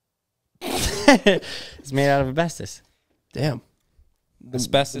 It's made out of asbestos. Damn.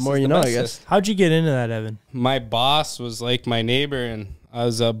 Asbestos The more is you the know, I bestest. guess. How'd you get into that, Evan? My boss was like my neighbor, and I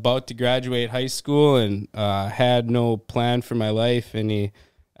was about to graduate high school and had no plan for my life, and he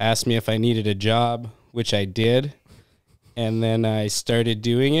asked me if I needed a job, which I did. And then I started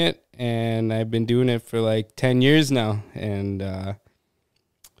doing it, and I've been doing it for like 10 years now. And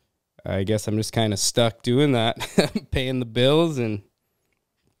I guess I'm just kind of stuck doing that, paying the bills and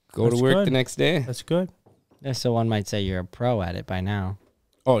go That's to work good. the next day. That's good. Yeah, so one might say you're a pro at it by now.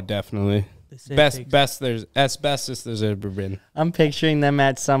 Oh, definitely. They say it takes- Best there's asbestos there's ever been. I'm picturing them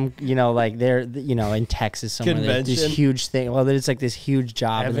at some, like they're, in Texas somewhere. There's this Convention. huge thing. Well, it's like this huge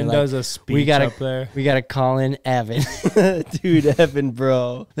job. and Evan they're like, does a speech up there. We gotta call in Evan. Dude, Evan,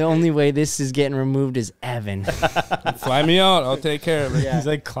 bro. The only way this is getting removed is Evan. Fly me out, I'll take care of it. He's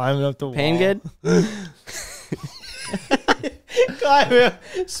like climbing up the wall. Pain good?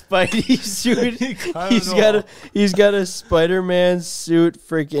 Spidey suit. climbing He's got a Spider-Man suit,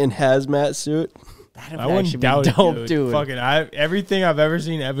 freaking hazmat suit. That I wouldn't doubt it, dope, dude. Fucking, everything I've ever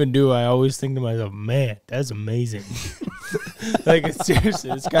seen Evan do, I always think to myself, man, that's amazing. Like,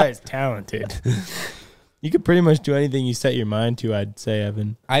 seriously, this guy is talented. You could pretty much do anything you set your mind to, I'd say,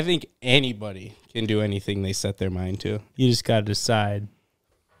 Evan. I think anybody can do anything they set their mind to. You just got to decide.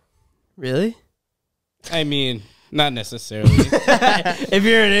 Really? I mean, not necessarily. If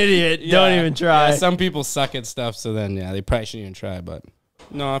you're an idiot, don't even try. Yeah, some people suck at stuff, so then they probably shouldn't even try. But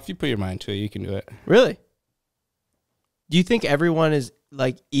no, if you put your mind to it, you can do it. Really? do you think everyone is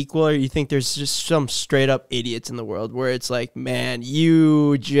like equal, or you think there's just some straight up idiots in the world where it's like, man,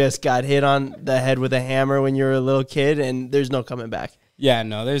 you just got hit on the head with a hammer when you were a little kid and there's no coming back? Yeah,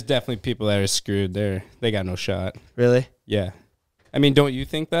 no, there's definitely people that are screwed. They got no shot. Really? Yeah. I mean, don't you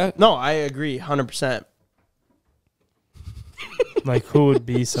think that? No, I agree 100%. Like, who would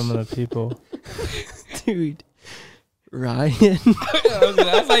be some of the people? Dude. Ryan.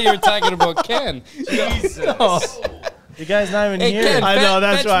 I thought you were talking about Ken. Jesus. No. The guy's not even here. Ken, I know,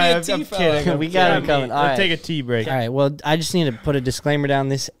 that's why I'm tea kidding. We got him coming. All Let's right. take a tea break. All right. Well, I just need to put a disclaimer down.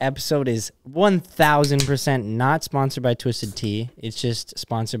 This episode is 1,000% not sponsored by Twisted Tea. It's just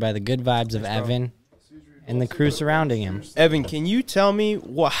sponsored by the good vibes of Evan and the crew surrounding him. Evan, can you tell me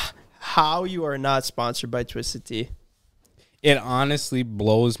how you are not sponsored by Twisted Tea? It honestly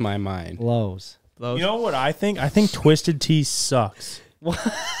blows my mind. Blows. You know what I think? I think Twisted Tea sucks.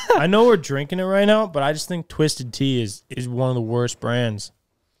 I know we're drinking it right now, but I just think Twisted Tea is one of the worst brands.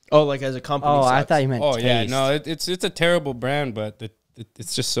 Oh, like as a company? Oh, I sucks. thought you meant Oh, taste. yeah. No, it's a terrible brand, but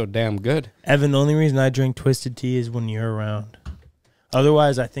it's just so damn good. Evan, the only reason I drink Twisted Tea is when you're around.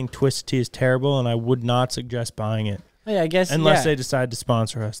 Otherwise, I think Twisted Tea is terrible, and I would not suggest buying it. Oh, yeah, I guess. Unless they decide to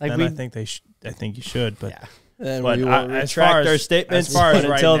sponsor us. Like then I think I think you should. But, Yeah. Then but we will as retract far as, our statements. as far as but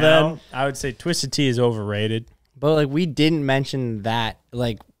right until now, then, I would say Twisted Tea is overrated. But, like, we didn't mention that.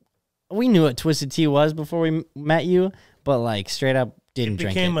 Like, we knew what Twisted Tea was before we met you, but, like, straight up didn't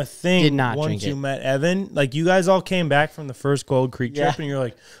drink it. Became a thing Did not once drink you it. met Evan. Like, you guys all came back from the first Gold Creek trip, Yeah. and you're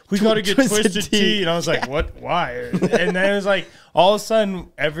like, we got to get Twisted Twisted Tea. Tea. And I was like, what? Why? And then it was like, all of a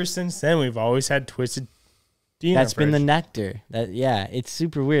sudden, ever since then, we've always had Twisted Tea. That's been the nectar. Yeah, it's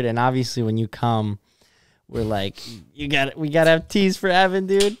super weird. And obviously, when you come, we're like, we gotta have teas for Evan,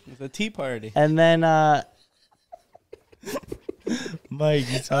 dude. It's a tea party. And then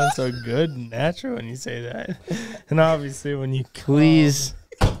Mike, you sound so good and natural when you say that. And obviously, when you please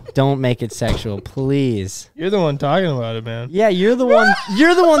don't make it sexual, please. you're the one talking about it, man. Yeah, you're the one.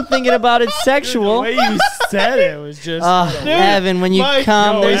 You're the one thinking about it The sexual. way you said it was just. Evan, when you Mike,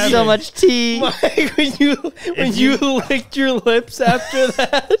 come, no, there's so Evan. much tea. Mike, when you licked your lips after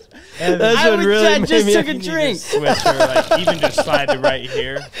that, that's I what was- really I made just me. took a You need to drink. switch or like even just slide it right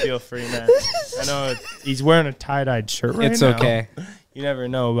here. Feel free, man. I know he's wearing a tie-dyed shirt right It's now. okay. You never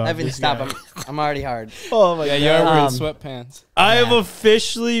know about Evan, this stop. guy. I'm already hard. Oh my Yeah, god! you are wearing Um, sweatpants. I have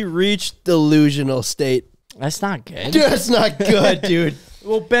officially reached delusional state. That's not good. Dude, that's not good, dude.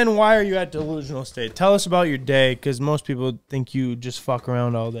 Well, Ben, why are you at delusional state? Tell us about your day, because most people think you just fuck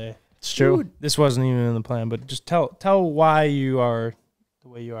around all day. It's true. This wasn't even in the plan, but just tell why you are the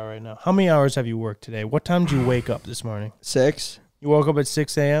way you are right now. How many hours have you worked today? What time did you wake up this morning? 6. You woke up at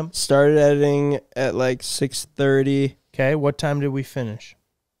 6 a.m.? Started editing at like 6:30, Okay, what time did we finish?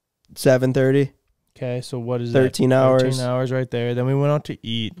 7:30. Okay, so what is 13 that? hours. 13 hours right there. Then we went out to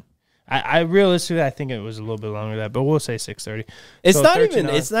eat. I realistically, I think it was a little bit longer than that, but we'll say 6:30. It's So not 13 even.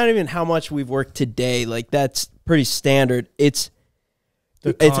 hours. It's not even how much we've worked today. Like that's pretty standard. It's The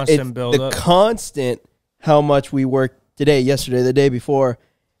it's constant build the up. constant how much we worked today, yesterday, the day before,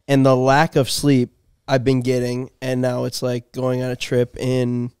 and the lack of sleep I've been getting, and now it's like going on a trip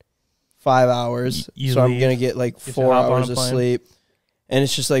in 5 hours. You so I'm leave, gonna get like to 4 hop on hours a of plane. sleep, and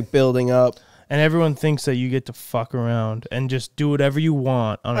it's just like building up. And everyone thinks that you get to fuck around and just do whatever you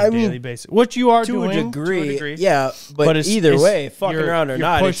want on a I mean, daily basis, which you are To doing a degree, to a yeah. But, But it's- either it's- way, fucking you're- around or you're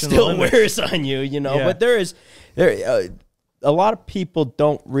not, it pushing the still limits. wears on you, you know. Yeah. But a lot of people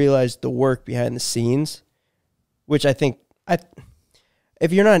don't realize the work behind the scenes, which I think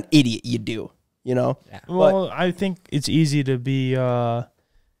if you're not an idiot, you do, you know. Well, I think it's easy to be,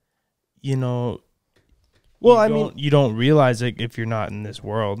 you know. Well, you I don't- mean, you don't realize it if you're not in this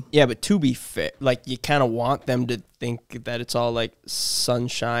world. yeah, but to be fair, like you kind of want them to think that it's all like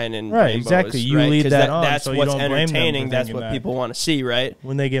sunshine and Right, rainbows, exactly. You right? lead 'Cause that on, That's so you what's don't blame them for entertaining. That's thinking what that. people want to see, right?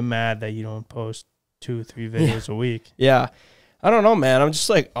 When they get mad that you don't post 2-3 videos a week, Yeah, I don't know, man. I'm just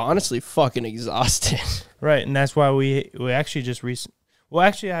like honestly fucking exhausted. right? And that's why we actually just Well,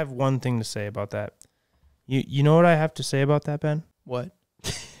 actually, I have one thing to say about that. You know what I have to say about that, Ben? What?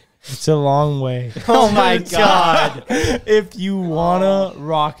 It's a long way. Oh my god. If you wanna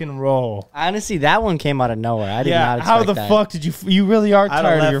rock and roll. Honestly, that one came out of nowhere. I did not expect how the that. fuck did you? You really are Out of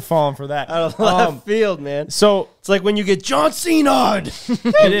tired of left- your falling for that. Out of left field, man. So It's like when you get John Cena.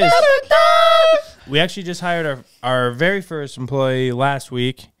 it is. We actually just hired our very first employee last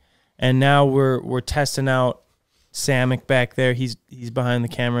week, and now we're testing out Samick back there. He's behind the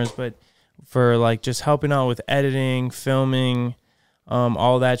cameras, but for like just helping out with editing, filming,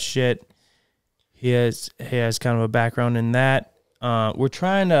 all that shit. He has kind of a background in that. We're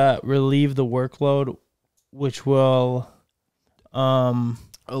trying to relieve the workload, which will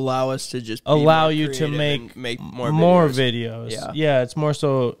allow us to just be allow more you to creative make and make more videos. videos. Yeah, it's more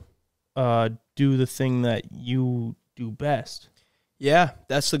so do the thing that you do best. Yeah,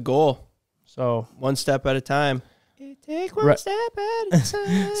 that's the goal. So One step at a time. Take one step at a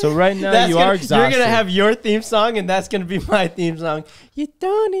time. So right now That's you gonna, are exhausted. You're gonna have your theme song, and that's gonna be my theme song. You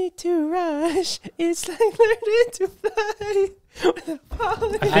don't need to rush. It's like learning to fly.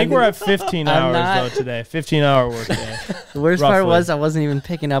 I think we're at 15 hours though today. 15-hour work day. The worst part was I wasn't even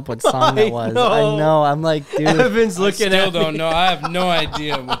picking up what song that was. I know. I'm like, dude. Evan's looking Still at don't me. know. I have no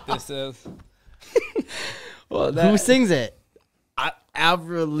idea what this is. Well, Who sings it?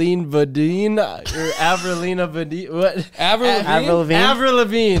 Avril Lavigne or Avril Lavigne? What? Avril Lavigne? Avril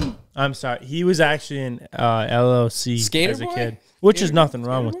Lavigne. I'm sorry. He was actually in LLC Skater as a boy? kid, which is nothing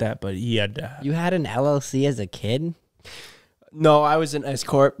wrong with that. But he had to. You had an LLC as a kid? No, I was in S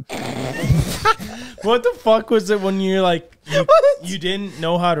Corp. What the fuck was it when you're like you didn't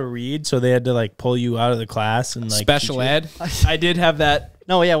know how to read, so they had to like pull you out of the class and like Special teach you? ed. I did have that.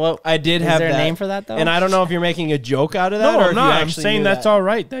 No, yeah. Well, I did is have there a that. name for that though? And I don't know if you're making a joke out of that No, or I'm if not. you I'm actually saying knew that's that. all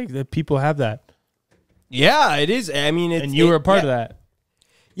right. That people have that, Yeah, it is. I mean, it's, and you were a part of that.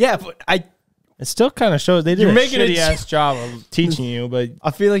 Yeah, but It still kind of shows they did You're a making a shitty ass job of teaching you, but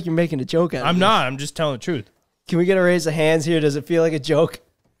I feel like you're making a joke out of I'm this. not. I'm just telling the truth. Can we get a raise of hands here? Does it feel like a joke?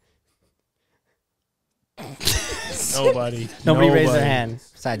 Nobody raised their hand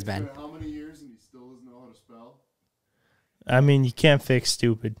besides Ben. How many years and he still doesn't know how to spell? I mean, you can't fix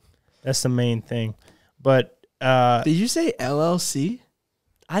stupid. That's the main thing. But Did you say LLC?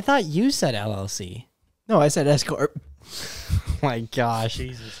 I thought you said LLC. No, I said S Corp. Oh my gosh.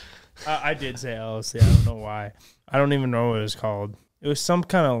 Jesus, I did say LLC. I don't know why. I don't even know what it was called. It was some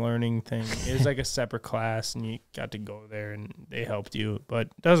kind of learning thing. It was like a separate class, and you got to go there, and they helped you. But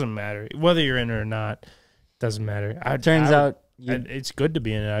it doesn't matter whether you're in it or not. Doesn't matter. Turns out it's good to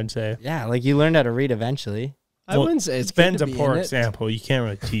be in it. I'd say. yeah, like you learned how to read eventually. I wouldn't say it's Ben's good a to be poor in it. example. You can't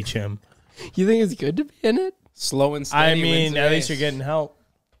really teach him. You think it's good to be in it? Slow and I steady. wins mean, the at least race. you're getting help.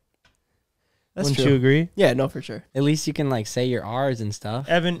 That's Wouldn't true. you agree? Yeah, no, for sure. At least you can like say your R's and stuff.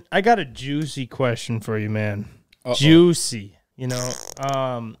 Evan, I got a juicy question for you, man. Uh-oh. Juicy. You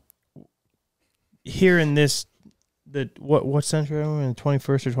know, here in this, what century are we in?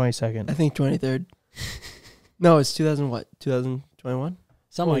 21st or 22nd? I think 23rd. No, it's 2000 what? 2021?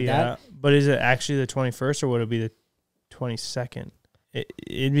 Something like that. But is it actually the 21st or would it be the 22nd?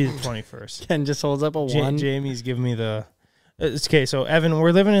 It'd be the 21st. Ken just holds up a one. Jamie's giving me the... It's okay, so Evan,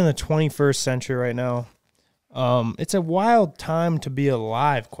 we're living in the 21st century right now. It's a wild time to be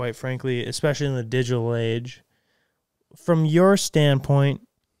alive, quite frankly, especially in the digital age. From your standpoint,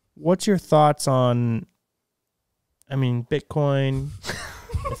 what's your thoughts on, I mean, Bitcoin,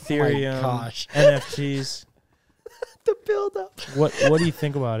 Ethereum, gosh. NFTs? The build up. What do you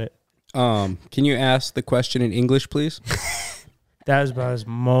think about it? Can you ask the question in English, please? That is about as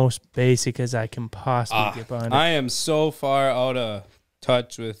most basic as I can possibly get behind it. I am so far out of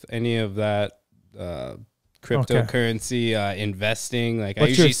touch with any of that cryptocurrency investing. Like I What's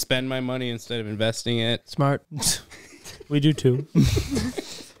your- usually spend my money instead of investing it. Smart. We do too.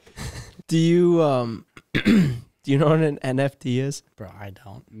 Do you do you know what an NFT is? Bro, I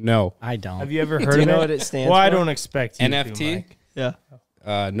don't. No. I don't. Have you ever heard Do you of know it? what it stands Well, for? I don't expect you NFT? to, Mike.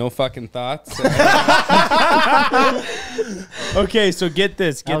 Yeah. No fucking thoughts. Okay, so get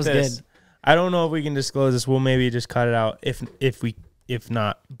this. That was Get this. good. I don't know if we can disclose this. We'll maybe just cut it out if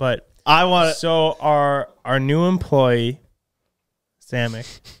not. But I want so our new employee,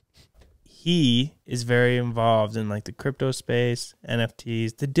 Samick, he is very involved in like the crypto space,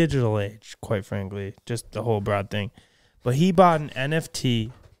 NFTs, the digital age, quite frankly, just the whole broad thing. But he bought an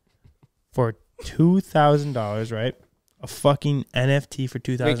NFT for $2,000, right? A fucking NFT for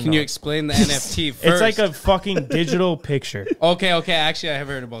 $2,000. Wait, can you explain the NFT first? It's like a fucking digital picture. Okay. Actually, I have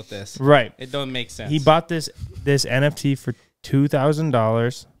heard about this. Right. It don't make sense. He bought this NFT for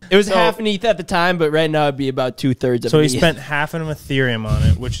 $2,000. It was half an ETH at the time, but right now it'd be about 2/3 of So an he ETH. spent half an Ethereum on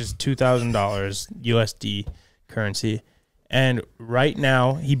it, which is $2,000 USD currency. And right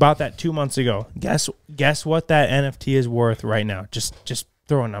now, he bought that 2 months ago. Guess what that NFT is worth right now? Just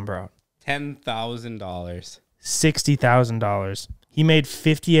throw a number out. $10,000. $60,000. He made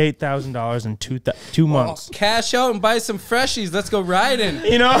 $58,000 in two months. Cash out and buy some freshies. Let's go riding.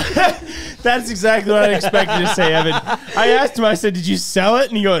 You know, that's exactly what I expected to say, Evan. I asked him, I said, did you sell it?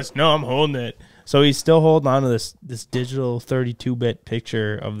 And he goes, no, I'm holding it. So he's still holding on to this digital 32-bit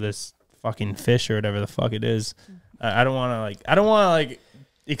picture of this fucking fish or whatever the fuck it is. I don't want to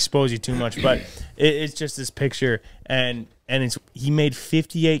expose you too much, but it's just this picture, and he made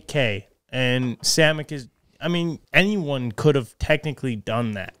 $58K, and Samick is, I mean, anyone could have technically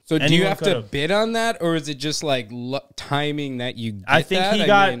done that. So do you Anyone have to could've. bid on that, or is it just like timing that you get I think that? he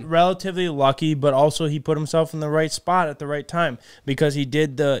got relatively lucky, but also he put himself in the right spot at the right time because he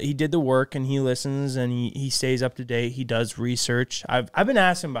did the work and he listens and he stays up to date. He does research. I've been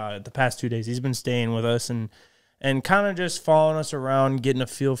asking about it the past 2 days. He's been staying with us and kind of just following us around, getting a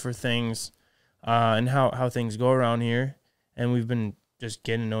feel for things and how things go around here. And we've been just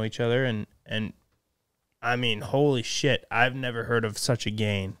getting to know each other and I mean, holy shit, I've never heard of such a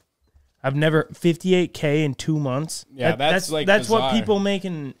gain. I've never 58K in 2 months. Yeah, that's like that's bizarre. what people make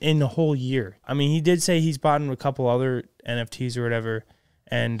in a whole year. I mean, he did say he's bought a couple other NFTs or whatever,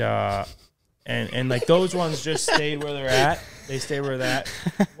 and like those ones just stayed where they're at. They stay where they're at.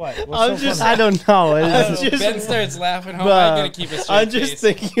 What? What's so funny? I don't know. It's just, Ben starts laughing. How am I going to keep a straight I'm just face?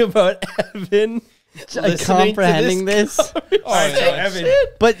 thinking about Evan comprehending this. All right, so Evan,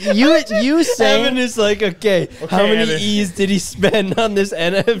 But you saying Evan is like, okay, how many Evan. E's did he spend on this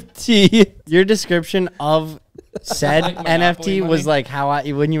NFT? your description of said Like Monopoly NFT was money? like how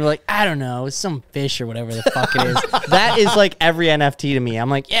when you were like, I don't know, it's some fish or whatever the fuck it is. That is like every NFT to me. I'm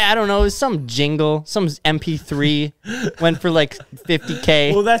like, yeah, I don't know, it's some jingle, some MP3 went for like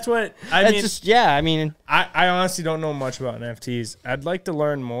 50K. well, that's what I That's mean. just I mean, I honestly don't know much about NFTs. I'd like to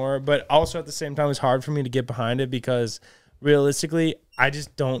learn more, but also at the same time, it's hard for me to get behind it because realistically, I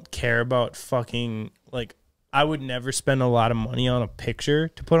just don't care about fucking like. I would never spend a lot of money on a picture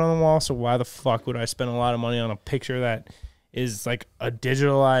to put on the wall. So why the fuck would I spend a lot of money on a picture that is like a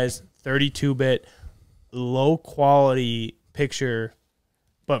digitalized 32-bit low quality picture?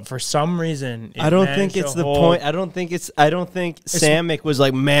 But for some reason, I don't think it's the point. I don't think Samick was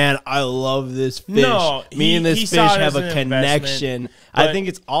like, man, I love this fish. No, Me and he this fish saw it have as a an connection. investment, I but- think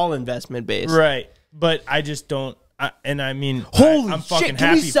it's all investment based. Right. But I just don't. And I mean, Holy I'm fucking shit! Can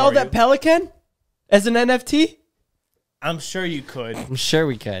happy we sell for that you. pelican as an NFT? I'm sure you could. I'm sure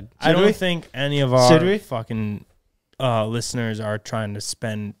we could. I don't we? think any of Should our we? fucking listeners are trying to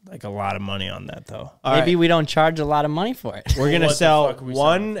spend like a lot of money on that though. All Maybe right. we don't charge a lot of money for it. We're gonna What the sell fuck are we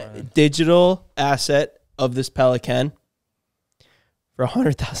selling one for it? digital asset of this pelican for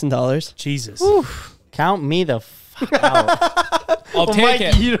 $100,000. Jesus. Count me the fuck out. I'll take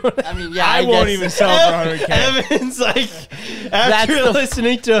it. You don't, I mean, yeah, I won't guess- even sell it for 100K. Evan's like, after the-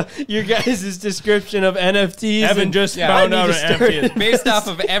 listening to your guys' description of NFTs, Evan and just Yeah, found I out need to an start- NFT. Based off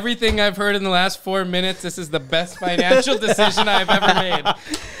of everything I've heard in the last 4 minutes, this is the best financial decision I've ever made.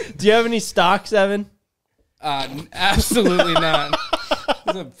 do you have any stocks, Evan? Absolutely not.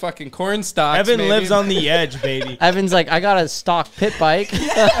 These are fucking corn stalks. Evan maybe. lives on the edge, baby. Evan's like, I got a stock pit bike.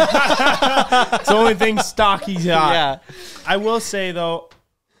 It's the only thing stock he's got. Yeah. I will say though,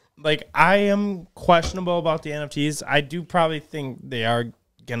 like I am questionable about the NFTs. I do probably think they are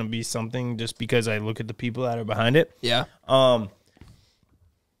gonna be something just because I look at the people that are behind it. Yeah.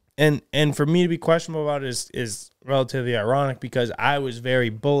 And for me to be questionable about it is relatively ironic because I was very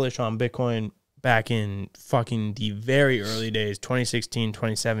bullish on Bitcoin back in fucking the very early days, 2016,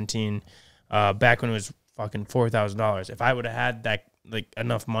 2017, back when it was fucking $4,000. If I would have had that like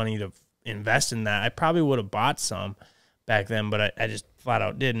enough money to invest in that, I probably would have bought some back then, but I just flat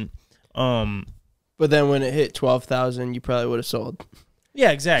out didn't. But then when it hit 12,000, you probably would have sold.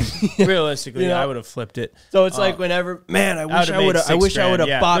 Yeah, exactly. Realistically, You know? I would have flipped it. So it's like whenever, man, I wish would've I made would have. I wish I $6,000. would have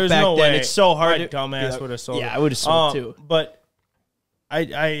Yeah, bought there's back no then. way. It's so hard. My to, dumbass would have sold it. Yeah, I would have sold too. But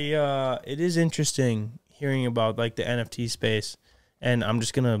it is interesting hearing about like the NFT space, and I'm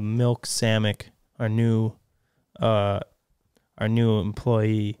just gonna milk Samick, our new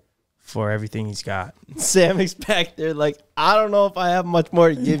employee, for everything he's got. Samik's back there like, I don't know if I have much more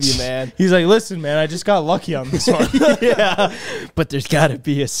to give you, man. He's like, listen, man, I just got lucky on this one. Yeah, but there's got to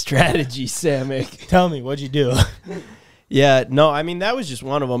be a strategy, Samick. Tell me, what'd you do? Yeah, no, I mean that was just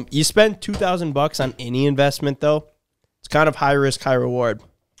one of them. You spend $2,000 on any investment, though. It's kind of high risk, high reward.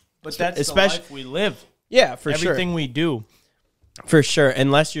 But that's Especially- the life we live. Yeah, for Everything we do. For sure,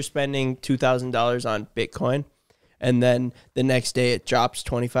 unless you're spending $2,000 on Bitcoin, and then the next day it drops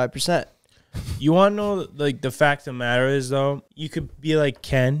 25%. You want to know, like, the fact of the matter is, though, you could be like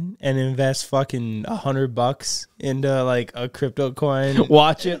Ken and invest fucking $100 into, like, a crypto coin.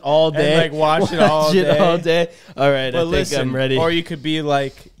 Watch it all day. And, like, watch it all day. All right, But I think I'm ready. Or you could be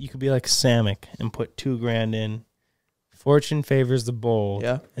like Samick and put $2,000 in. Fortune favors the bold.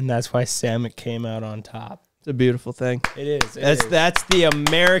 Yeah. And that's why Samick came out on top. It's a beautiful thing. It is. That's the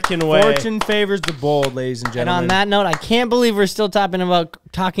American way. Fortune favors the bold, ladies and And gentlemen. on that note, I can't believe we're still talking about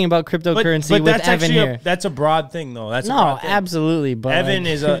cryptocurrency with that's Evan actually here. that's a broad thing, though. That's a No, broad thing. absolutely. But Evan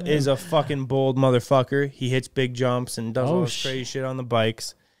like, is a fucking bold motherfucker. He hits big jumps and does all this shit. crazy shit on the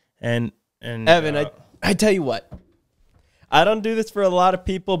bikes. And Evan, I tell you what, I don't do this for a lot of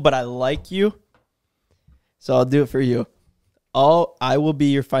people, but I like you, so I'll do it for you. I will be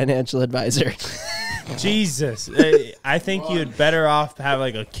your financial advisor. Jesus, I think you'd better off have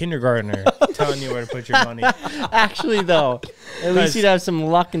like a kindergartner telling you where to put your money. Actually, though, at least you'd have some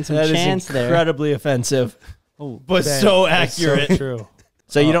luck and some chance there. Incredibly offensive, but so accurate. So true.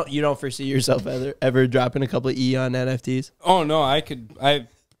 So you don't foresee yourself ever dropping a couple of E on NFTs? Oh no, I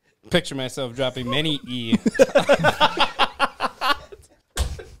picture myself dropping many E.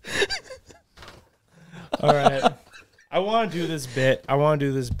 All right. I want to do this bit.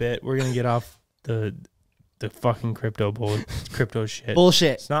 We're going to get off the fucking crypto shit.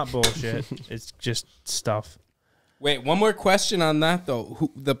 Bullshit. It's not bullshit. It's just stuff. Wait, one more question on that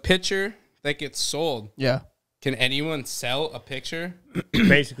though. The picture that gets sold. Yeah. Can anyone sell a picture?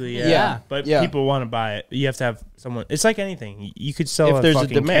 Basically, yeah. But people want to buy it. You have to have someone. It's like anything. You could sell if there's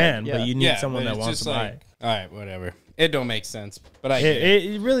fucking a demand, but you need someone that wants to buy it. All right, whatever. It don't make sense, but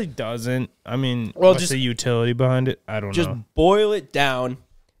it really doesn't. I mean, what's the utility behind it? I don't know. Just boil it down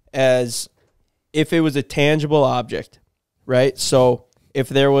as if it was a tangible object, right? So if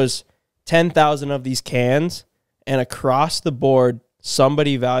there was 10,000 of these cans and across the board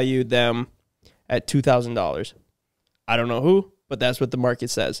somebody valued them at $2,000. I don't know who, but that's what the market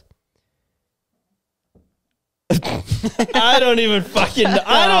says. I don't even fucking.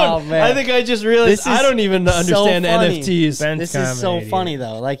 I think I just realized I don't even understand NFTs. This is so funny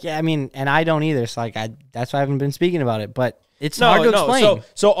though. Like, yeah, I mean, and I don't either. So like, that's why I haven't been speaking about it. But it's hard to explain.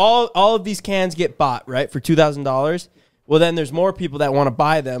 So all of these cans get bought right for $2,000. Well, then there's more people that want to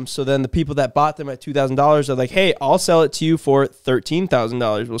buy them. So then the people that bought them at $2,000 are like, hey, I'll sell it to you for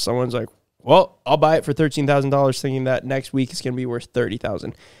 $13,000. Well, someone's like, well, I'll buy it for $13,000, thinking that next week it's going to be worth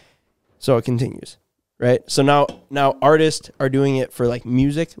 $30,000. So it continues. Right. So now artists are doing it for like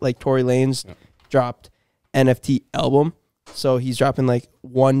music, like Tory Lanez dropped NFT album. So he's dropping like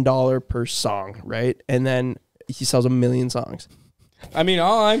 $1 per song. Right. And then he sells 1 million songs. I mean,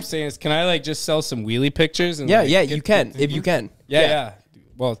 all I'm saying is, can I like just sell some wheelie pictures? And you can. If you can. Yeah.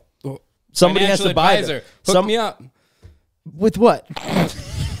 Well, somebody has to buy them. Hook me up. With what?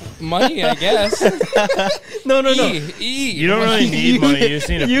 Money, I guess. No. E. You don't really need money. You just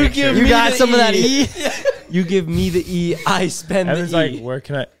need a picture. You got some of that E? You give me the E, I spend the E. Like,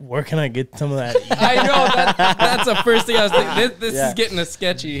 where can I get some of that E? I know. That's the first thing I was thinking. This is getting a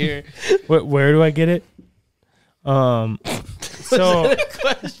sketchy here. Where do I get it? So a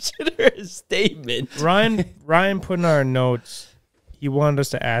question or a statement? Ryan put in our notes. He wanted us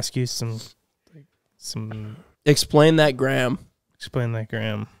to ask you some. Explain that gram. Explain that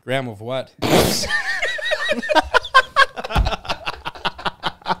gram. Gram of what?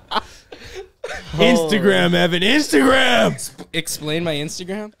 Instagram, Evan. Instagram. Explain my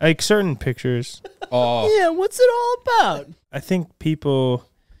Instagram. Like certain pictures. Oh yeah, what's it all about? I think people,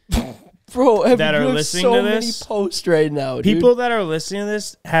 bro, Evan, that are listening to this, many posts right now. People that are listening to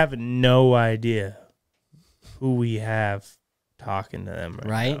this have no idea who we have talking to them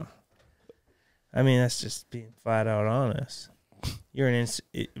right now. I mean, that's just being flat out honest. You're an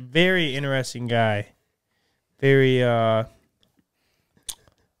very interesting guy. Very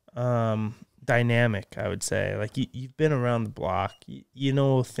dynamic, I would say. Like you've been around the block. You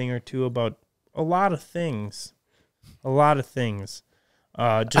know a thing or two about a lot of things. Just I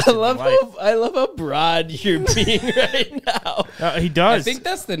love how broad you're being right now. He does. I think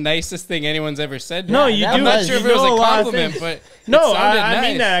that's the nicest thing anyone's ever said. No, you do. I'm not sure if it was a compliment, but no, I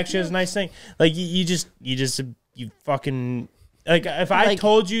mean that actually is a nice thing. Like you fucking like if I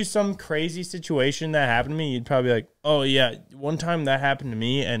told you some crazy situation that happened to me, you'd probably be like, oh yeah, one time that happened to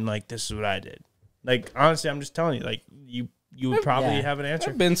me, and like this is what I did. Like honestly, I'm just telling you, like you would probably have an answer.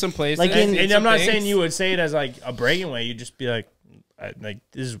 I've been some places, like and I'm not saying you would say it as like a bragging way. You'd just be like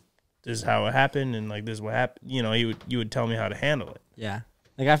this is how it happened, and like this is what happened. You know, you would tell me how to handle it. Yeah.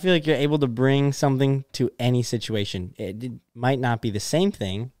 Like I feel like you're able to bring something to any situation. It might not be the same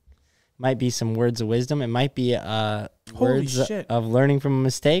thing. Might be some words of wisdom. It might be words of learning from a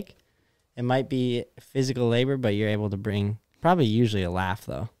mistake. It might be physical labor, but you're able to bring probably usually a laugh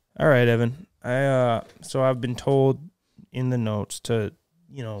though. All right, Evan. So I've been told in the notes to,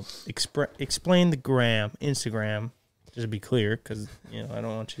 explain the Instagram, just to be clear, because I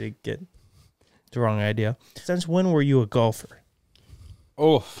don't want you to get the wrong idea. Since when were you a golfer?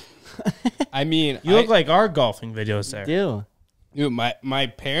 Oh, I mean, you look like our golfing videos there. You do. Dude, my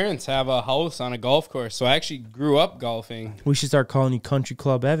parents have a house on a golf course, so I actually grew up golfing. We should start calling you Country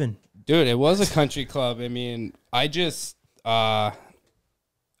Club Evan. Dude, it was a country club. I mean, I just I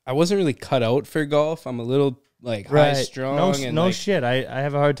wasn't really cut out for golf. I'm a little like high strung. No like, shit. I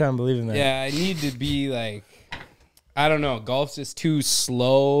have a hard time believing that. Yeah, I need to be like, I don't know. Golf's just too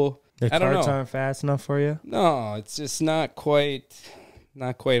slow. The I don't carts know. aren't fast enough for you. No, it's just not quite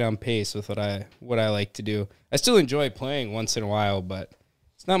on pace with what I like to do. I still enjoy playing once in a while, but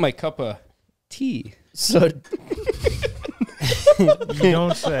it's not my cup of tea. So You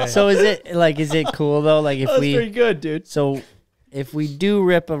don't say. So is it cool though? Like if that's we pretty good, dude. so if we do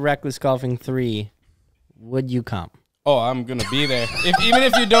rip a Reckless Golfing 3, would you come? Oh, I'm gonna be there. Even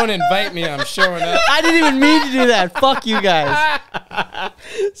if you don't invite me, I'm showing up. I didn't even mean to do that. Fuck you guys.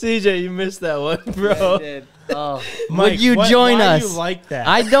 CJ, you missed that one, bro. Oh. Mike, would you join why us? Do you like that?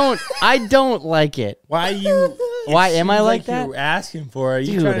 I don't like it. Why you? Why am I seems like that? You're asking for it. Are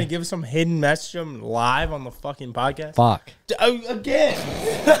you Dude. trying to give some hidden message to them live on the fucking podcast? Fuck. Again.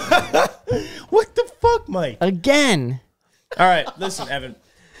 What the fuck, Mike? Again. All right, listen, Evan.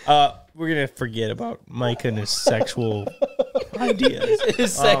 We're gonna forget about Mike and his sexual ideas.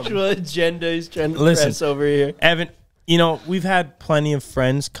 His sexual agenda he's trying to listen. press over here. Evan, you know, we've had plenty of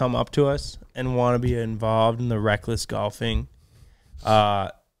friends come up to us and want to be involved in the reckless golfing.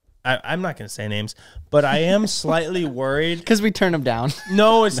 I'm not going to say names, but I am slightly worried. Because we turn them down.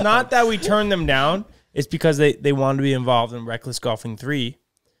 No, it's not that we turn them down. It's because they want to be involved in Reckless Golfing 3,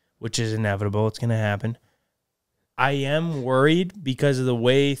 which is inevitable. It's going to happen. I am worried because of the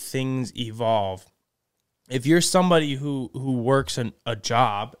way things evolve. If you're somebody who works a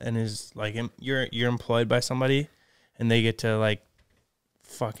job and is like you're employed by somebody and they get to like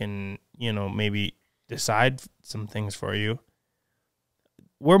fucking, you know, maybe decide some things for you,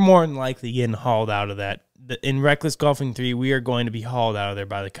 we're more than likely getting hauled out of that. In Reckless Golfing 3, we are going to be hauled out of there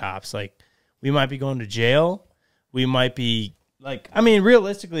by the cops. Like, we might be going to jail. We might be, like, I mean,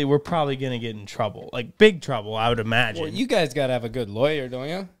 realistically, we're probably going to get in trouble. Like, big trouble, I would imagine. Well, you guys gotta have a good lawyer, don't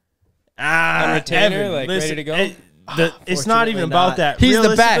you? A retainer, like, ready to go? It's not even about that. He's the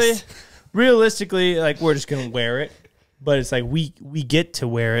Realistically- best. Realistically, like, we're just going to wear it. But it's like we get to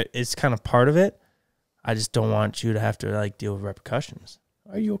wear it. It's kind of part of it. I just don't want you to have to, like, deal with repercussions.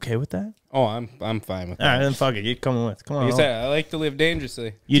 Are you okay with that? Oh, I'm fine with All that. right, then fuck it. You're coming with. Come on. Like I said, I like to live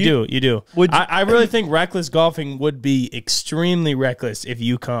dangerously. You do. Would you- I really think reckless golfing would be extremely reckless if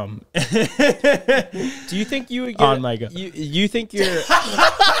you come. Do you think you would get On my go. You think you're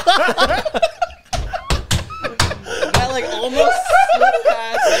I like almost slipped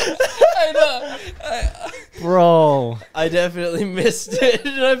past. I know. Bro. I definitely missed it.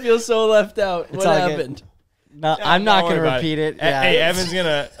 And I feel so left out. What all good. happened? No, I'm not Don't going to worry about repeat it. Hey, Evan's going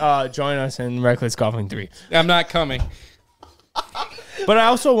to join us in Reckless Golfing 3. I'm not coming. But I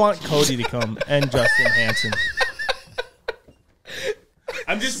also want Cody to come and Justin Hansen.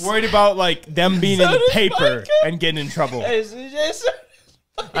 I'm just worried about, like, them being in the paper and getting in trouble.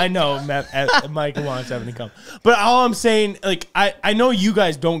 I know Mike wants Evan to come. But all I'm saying, like, I know you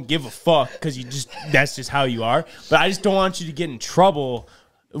guys don't give a fuck because that's just how you are. But I just don't want you to get in trouble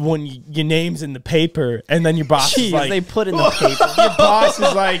when your name's in the paper and then your boss is Jeez, like, they put in the paper. your boss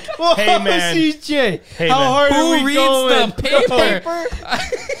is like, hey, man. CJ, Hey, how man. hard Who are we reads going? the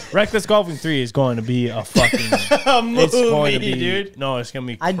paper? Reckless Golfing 3 is going to be a fucking it's going to be, dude. No, it's going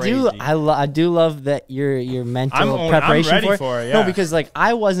to be crazy. I do love that your mental I'm preparation ready for it. for it, No, yeah. because like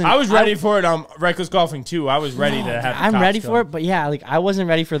I was ready for it on Reckless Golfing 2. I was ready to have the I'm cops ready come. for it, but yeah, like I wasn't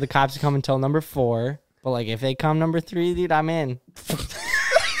ready for the cops to come until number 4. But like if they come number 3, dude, I'm in.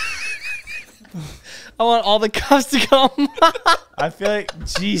 I want all the cops to come. I feel like,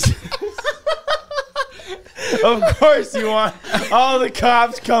 Jesus. Of course you want all the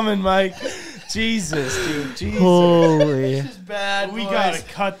cops coming, Mike. Jesus, dude. Jesus. Holy. Bad. We boys. gotta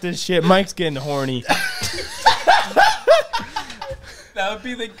cut this shit. Mike's getting horny. That would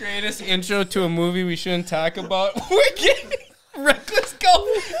be the greatest intro to a movie we shouldn't talk about. We're getting reckless golf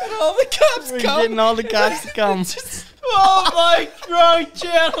and all the cops We're come. getting all the cops to come. Oh, Mike, wrong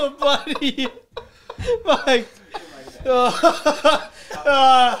channel, buddy. Mike.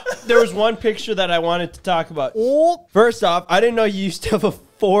 There was one picture that I wanted to talk about. First off, I didn't know you used to have a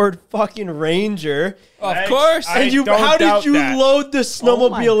Ford fucking Ranger. Of course. I And you, don't how doubt did you that. load the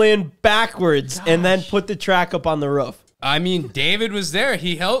snowmobile in backwards and then put the track up on the roof? I mean, David was there.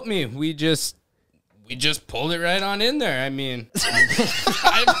 He helped me. We just pulled it right on in there. I mean,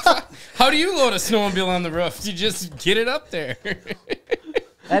 how do you load a snowmobile on the roof? You just get it up there.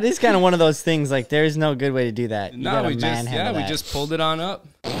 That is kind of one of those things. Like there's no good way to do that. You No, gotta we manhandle that. just pulled it on up.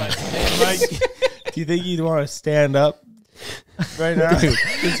 Mike, do you think you'd want to stand up right now?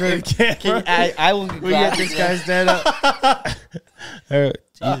 Just for the camera. I will. We get this guy stand up.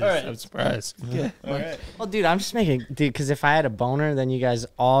 Jesus, I'm surprised. Okay. All right. Well, dude, I'm just making, dude, because if I had a boner, then you guys,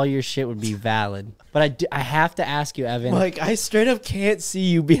 all your shit would be valid. But I have to ask you, Evan. Like, I straight up can't see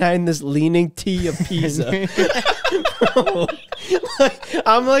you behind this leaning T of Pisa. Bro, like,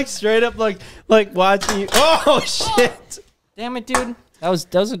 I'm like straight up like watching you. Oh shit! Damn it, dude. That was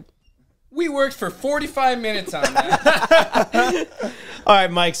a. We worked for 45 minutes on that. All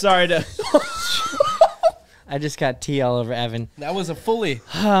right, Mike. Sorry to. I just got tea all over Evan. That was a fully.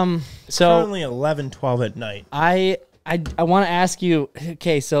 So Currently 11:12 at night. I want to ask you.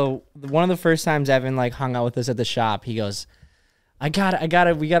 Okay, so one of the first times Evan like hung out with us at the shop, he goes, we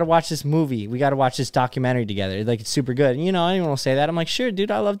gotta watch this movie. We gotta watch this documentary together. Like, it's super good. And, you know, anyone will say that. I'm like, sure, dude,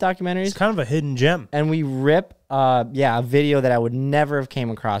 I love documentaries. It's kind of a hidden gem. And we rip, a video that I would never have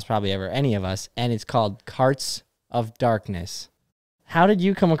came across, probably ever, any of us. And it's called Carts of Darkness. How did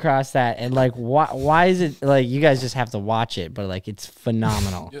you come across that? And like, why is it like you guys just have to watch it? But like, it's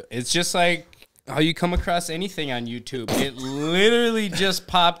phenomenal. It's just like how you come across anything on YouTube. It literally just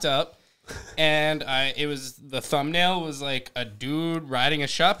popped up. And the thumbnail was like a dude riding a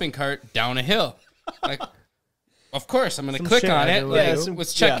shopping cart down a hill. Like, of course, I'm going to click on it.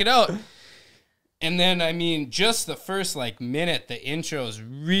 Let's check it out. And then, I mean, just the first like minute, the intro is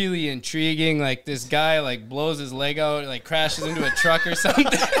really intriguing. Like, this guy like blows his leg out, like crashes into a truck or something.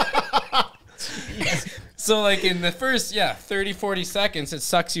 So like in the first, 30, 40 seconds, it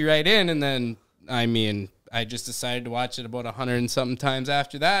sucks you right in. And then, I mean, I just decided to watch it about 100 and something times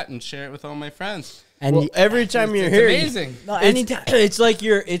after that and share it with all my friends. And every time you're it's here, amazing. It's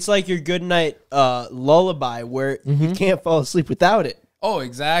like your good night lullaby where you can't fall asleep without it. Oh,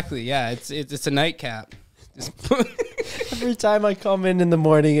 exactly. Yeah, it's a nightcap. Every time I come in the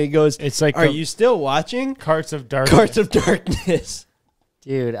morning, it goes. It's like, are you still watching Carts of Darkness? Carts of Darkness?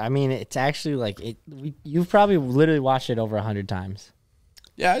 dude, I mean, it's actually like you've probably literally watched it over 100 times.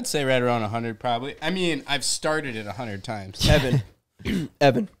 Yeah, I'd say right around 100 probably. I mean, I've started it 100 times. Evan.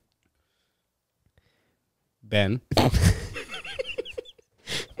 Evan. Ben.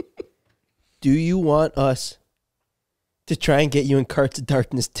 Do you want us to try and get you in Carts of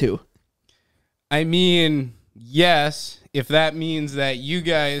Darkness too? I mean, yes, if that means that you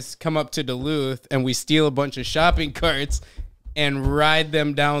guys come up to Duluth and we steal a bunch of shopping carts and ride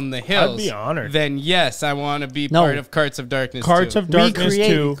them down the hills. I'd be honored. Then yes, I want to be part of Carts of Darkness. Carts of Darkness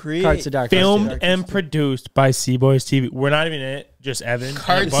 2, Carts of Darkness, filmed and produced by C-Boys TV. We're not even in it, just Evan.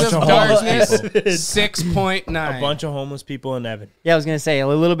 Carts and a bunch of homeless Darkness people. 6.9. A bunch of homeless people and Evan. Yeah, I was gonna say a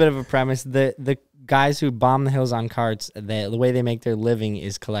little bit of a premise. The guys who bomb the hills on carts, the way they make their living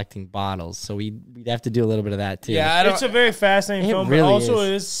is collecting bottles. So we'd have to do a little bit of that too. Yeah, It's a very fascinating film, really but also is.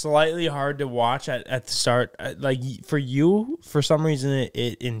 it is slightly hard to watch at the start. Like for you, for some reason,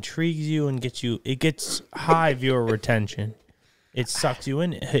 it intrigues you and gets you. It gets high viewer retention. It sucks you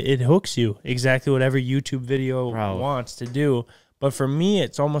in. It hooks you. Exactly what every YouTube video wants to do. But for me,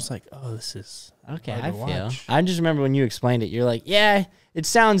 it's almost like, oh, this is okay. hard I to feel. watch. I just remember when you explained it. You're like, yeah, it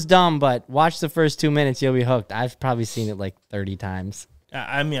sounds dumb, but watch the first 2 minutes, you'll be hooked. I've probably seen it like 30 times.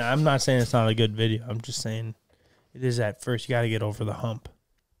 I mean, I'm not saying it's not a good video. I'm just saying it is at first. You got to get over the hump.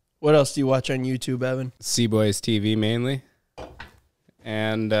 What else do you watch on YouTube, Evan? C-Boys TV mainly.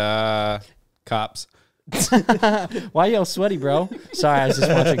 And Cops. Why you all sweaty, bro? Sorry, I was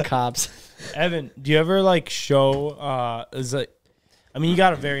just watching Cops. Evan, do you ever like show? Is like, I mean, you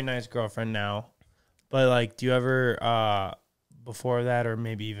got a very nice girlfriend now, but like, do you ever before that, or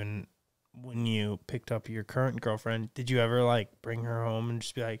maybe even when you picked up your current girlfriend, did you ever like bring her home and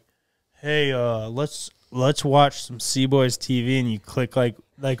just be like, hey, let's watch some C-Boys TV, and you click like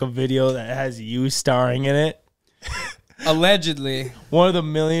a video that has you starring in it? Allegedly. One of the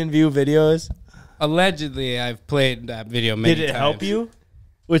 1 million view videos. Allegedly, I've played that video many times. Did it help you?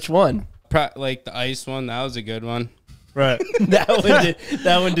 Which one? Like the ice one, that was a good one. Right. That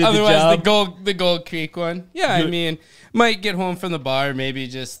one did Otherwise, the job. the Gold Creek one. Yeah, I mean, might get home from the bar, maybe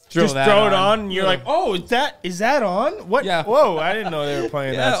just throw Just that throw on. it on, and you're like, oh, is that on? What? Yeah. Whoa, I didn't know they were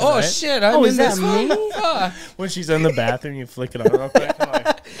playing Yeah, that oh tonight. shit, I'm in is that this one. me? Fuck. When she's in the bathroom, you flick it on real quick.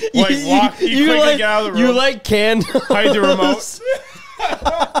 You quickly like, get out of the room. You like candles. Hide the remote.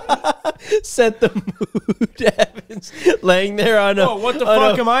 Set the mood. Evan's laying there on a. Oh, what the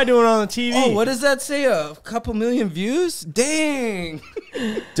fuck am I doing on the TV? Oh, what does that say? A couple million views? Dang.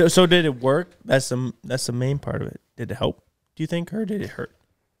 So did it work? That's the main part of it. Did it help? Do you think, or did it hurt?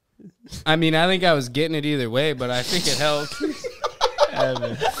 I mean, I think I was getting it either way, but I think it helped.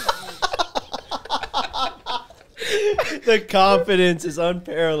 Evan. The confidence is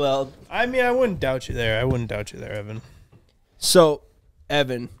unparalleled. I mean, I wouldn't doubt you there. Evan. So,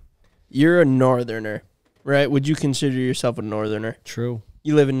 Evan, you're a northerner, right? Would you consider yourself a northerner? True.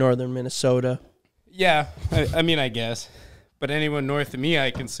 You live in northern Minnesota. Yeah, I mean, I guess. But anyone north of me,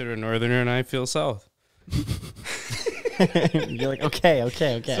 I consider a northerner, and I feel south. You're like, okay.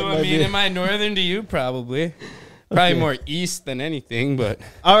 So, I mean, am I northern to you? Probably. Probably more east than anything, but.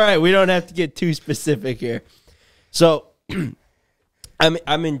 All right, we don't have to get too specific here. So, I'm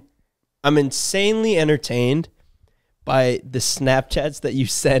insanely entertained by the Snapchats that you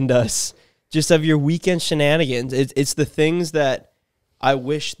send us just of your weekend shenanigans. It's the things that I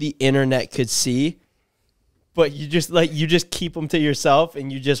wish the internet could see, but you just keep them to yourself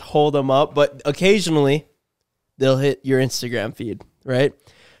and you just hold them up. But occasionally, they'll hit your Instagram feed, right?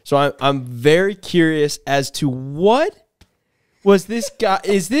 So I'm very curious as to what was this guy.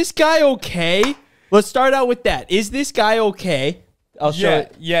 Is this guy okay? Let's start out with that. Is this guy okay? I'll show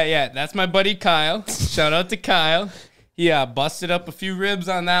it. Yeah. That's my buddy Kyle. Shout out to Kyle. He busted up a few ribs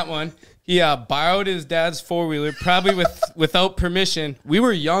on that one. He borrowed his dad's four-wheeler, probably without permission. We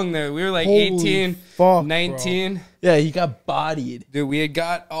were young there. We were like 18, 19. Bro. Yeah, he got bodied. Dude, we had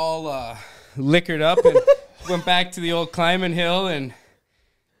got all liquored up and went back to the old climbing hill, and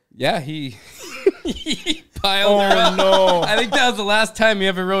yeah, he piled her up. No. I think that was the last time he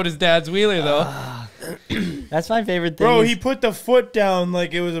ever rode his dad's wheeler, though. That's my favorite thing. Bro, he put the foot down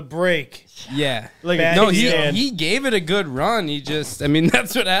like it was a brake. Yeah. Like no, he gave it a good run. I mean,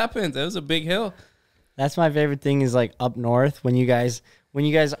 that's what happens. That was a big hill. That's my favorite thing is like up north when you guys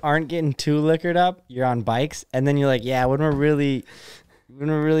aren't getting too liquored up, you're on bikes, and then you're like, yeah, when we're really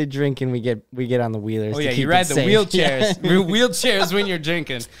drinking, we get on the wheelers. Oh yeah, you ride the wheelchairs. Wheelchairs when you're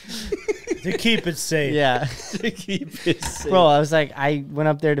drinking. To keep it safe. Yeah. To keep it safe. Bro, I was like, I went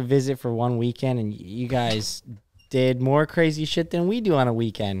up there to visit for one weekend, and you guys did more crazy shit than we do on a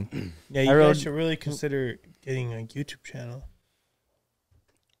weekend. Yeah, you guys should really consider getting a YouTube channel.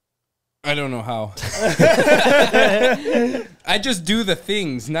 I don't know how. I just do the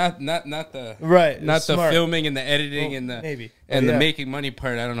things, not the the filming and the editing and the making money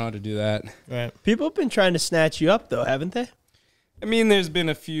part. I don't know how to do that. Right. People have been trying to snatch you up though, haven't they? I mean, there's been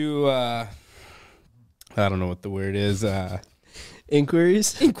a few. I don't know what the word is.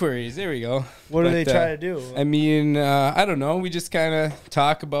 Inquiries. There we go. What do they try to do? I mean, I don't know. We just kind of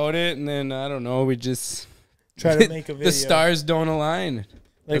talk about it, and then I don't know. We just try to make a video. The stars don't align.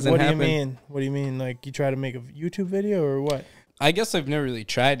 Like, what do you mean? What do you mean? Like, you try to make a YouTube video or what? I guess I've never really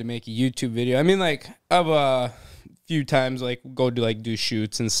tried to make a YouTube video. I mean, like, I've a few times, like, go to, do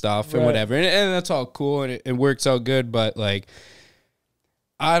shoots and stuff and whatever. And that's all cool, and it works out good. But, like,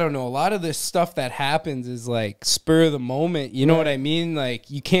 I don't know. A lot of this stuff that happens is, like, spur of the moment. You know what I mean? Like,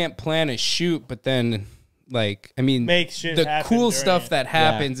 you can't plan a shoot, but then, like, I mean, the cool stuff that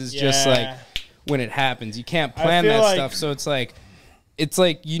happens is just, like, when it happens. You can't plan that stuff. So it's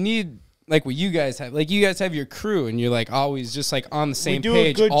like you need, like what you guys have. Like, you guys have your crew, and you're, like, always just, like, on the same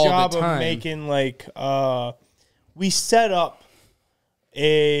page all the time. We do a good job of making, like, we set up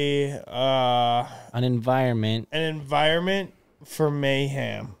an environment for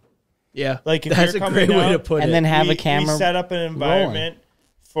mayhem. Yeah. Like, if that's you're a great way to put it. And then have a camera. We set up an environment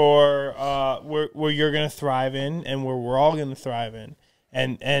for where you're going to thrive in and where we're all going to thrive in.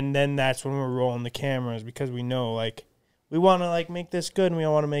 And then that's when we're rolling the cameras, because we know, like, we want to, like, make this good and we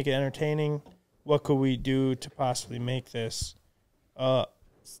want to make it entertaining. What could we do to possibly make this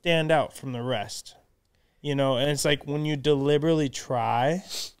stand out from the rest? You know, and it's like when you deliberately try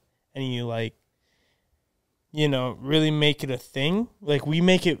and you, like, you know, really make it a thing. Like, we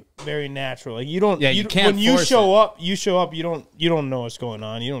make it very natural. Like, you don't. Yeah, you can't. When you show up, you don't know what's going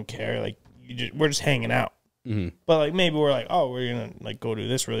on. You don't care. Like, we're just hanging out. Mm-hmm. But, like, maybe we're like, oh, we're gonna, like, go do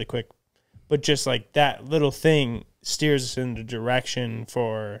this really quick. But just, like, that little thing steers us in the direction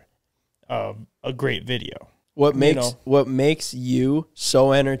for a great video. What makes you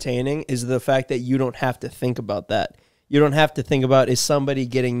so entertaining is the fact that you don't have to think about that. You don't have to think about, is somebody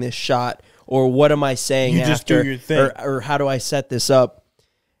getting this shot, or what am I saying you after, just do your thing. Or how do I set this up?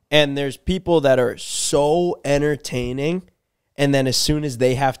 And there's people that are so entertaining, and then as soon as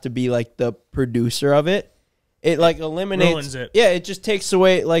they have to be, like, the producer of it, it, like, eliminates. Ruins it. Yeah, it just takes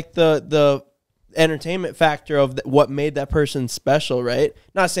away, like, the entertainment factor of what made that person special, right?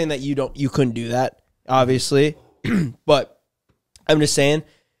 Not saying that you couldn't do that, obviously, but I'm just saying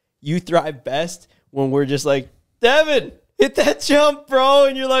you thrive best when we're just like, Devin, hit that jump, bro,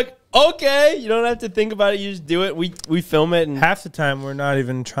 and you're like, okay, you don't have to think about it, you just do it. We film it, and half the time we're not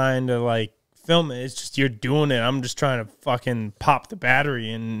even trying to, like, film it. It's just you're doing it. I'm just trying to fucking pop the battery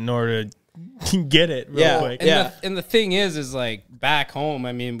in order to get it real quick. And the thing is like, back home,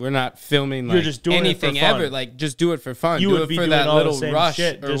 I mean, we're not filming, like, you're just doing anything it for fun. ever. Like, just do it for fun. You do would it be for doing that all little the same rush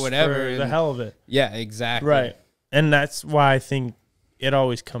shit or just whatever. for the hell of it. Yeah, exactly. Right. And that's why I think it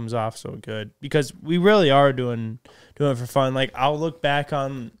always comes off so good because we really are doing it for fun. Like I'll look back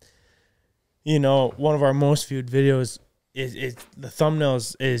on, one of our most viewed videos is the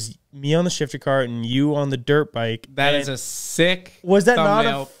thumbnails is me on the shifter cart and you on the dirt bike. That is a sick. Was that not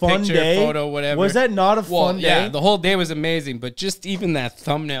thumbnail, a fun picture, day? Photo, whatever. Was that not a fun day? Yeah, the whole day was amazing, but just even that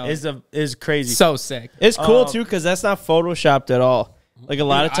thumbnail is crazy. So sick. It's cool too because that's not photoshopped at all. Like a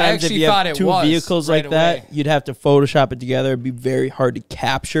lot of times, if you have two vehicles like that, you'd have to Photoshop it together. It'd be very hard to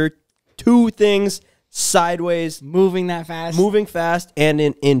capture two things sideways, moving that fast, and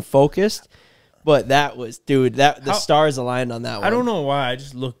in focused. But that was, dude, the stars aligned on that one. I don't know why. I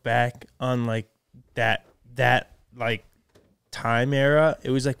just look back on like that like time era.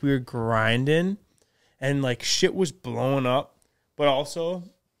 It was like we were grinding and like shit was blowing up, but also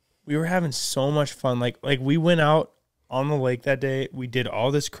we were having so much fun. Like we went out on the lake that day. We did all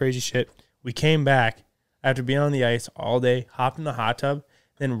this crazy shit. We came back after being on the ice all day, hopped in the hot tub.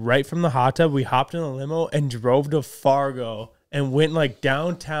 Then right from the hot tub, we hopped in a limo and drove to Fargo and went like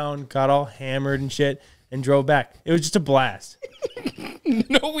downtown, got all hammered and shit, and drove back. It was just a blast.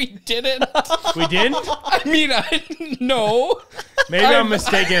 No, we didn't. We didn't? I mean, no. Maybe I'm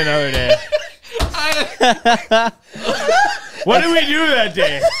mistaken another day. What did we do that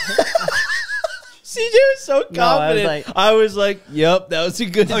day? CJ was so confident. I was like, yep, that was a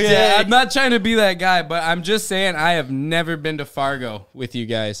good day. I'm not trying to be that guy, but I'm just saying I have never been to Fargo with you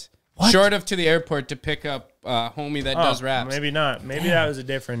guys. What? Short of to the airport to pick up homie that does raps. Maybe not. Maybe that was a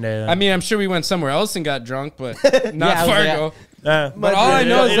different day then. I mean, I'm sure we went somewhere else and got drunk, but not Fargo. But all I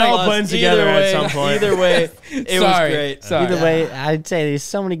know is it all blends together at some point. Either way, it was great. Sorry. Either way, I'd say there's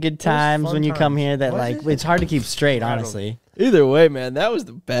so many good times when you come here that like it's hard to keep straight, honestly. Either way, man, that was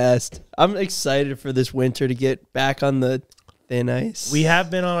the best. I'm excited for this winter to get back on the thin ice. We have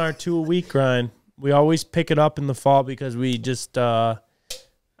been on our 2-a-week grind. We always pick it up in the fall because we just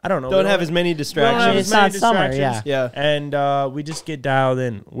I don't know. Don't have as many distractions. It's not summer, yeah. And we just get dialed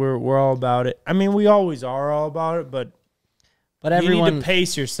in. We're all about it. I mean, we always are all about it, but everyone, you need to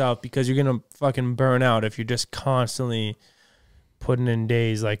pace yourself because you're gonna fucking burn out if you're just constantly putting in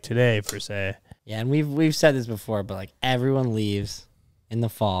days like today, per se. Yeah, and we've said this before, but like everyone leaves in the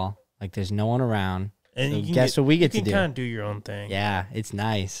fall. Like there's no one around. And so guess what we get to do? You can kind of do your own thing. Yeah, it's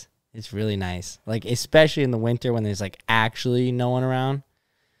nice. It's really nice. Like especially in the winter when there's like actually no one around.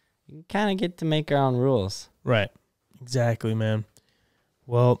 You kind of get to make our own rules. Right. Exactly, man.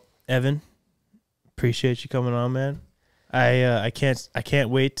 Well, Evan, appreciate you coming on, man. I can't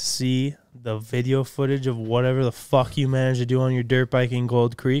wait to see the video footage of whatever the fuck you managed to do on your dirt bike in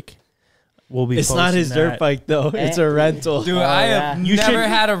Gold Creek. It's not his dirt bike though. It's a rental. Dude, I have never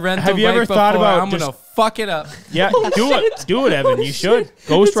had a rental have you bike ever thought before. about I'm going to fuck it up. Yeah, do it. Do it, Evan. You should.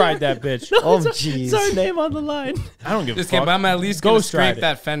 Ghost ride that bitch. Oh, jeez. It's our name on the line. I don't give a Just fuck. kidding, but I'm at least going to scrape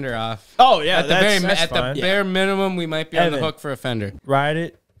that fender off. Oh, yeah. At the bare minimum, we might be on the hook for a fender. Ride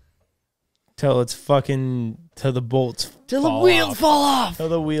it till it's fucking, till the bolts Till the wheels fall off. Till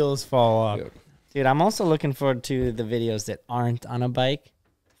the wheels fall off. Dude, I'm also looking forward to the videos that aren't on a bike.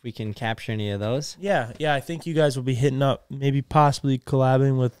 If we can capture any of those. Yeah. I think you guys will be hitting up, maybe possibly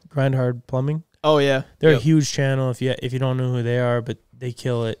collabing with Grind Hard Plumbing. Oh yeah, they're a huge channel. If you don't know who they are, but they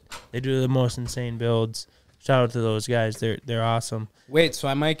kill it. They do the most insane builds. Shout out to those guys. They're awesome. Wait, so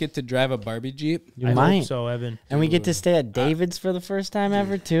I might get to drive a Barbie Jeep? You might. Hope so, Evan. And we get to stay at David's for the first time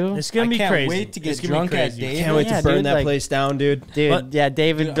ever too. It's gonna be crazy. I can't wait to get drunk at David's. Can't wait to burn that place down, dude. Dude,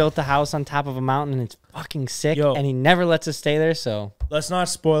 David built a house on top of a mountain and it's fucking sick. And he never lets us stay there. So let's not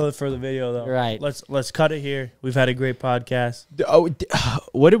spoil it for the video though. Right. Let's cut it here. We've had a great podcast.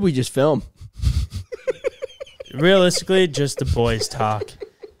 What did we just film? Realistically, just the boys talk.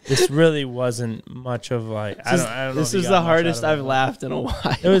 This really wasn't much of like I don't know. This is the hardest I've laughed in a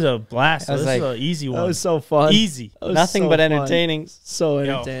while. It was a blast. This is an easy one. That was so fun. Easy. Nothing but entertaining. So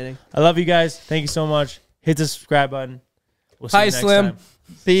entertaining. I love you guys. Thank you so much. Hit the subscribe button. We'll see you next Slim. time.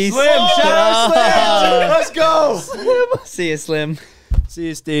 Peace. Slim, shout out Slim. Let's go. See you, Slim. See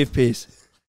you, Steve. Peace.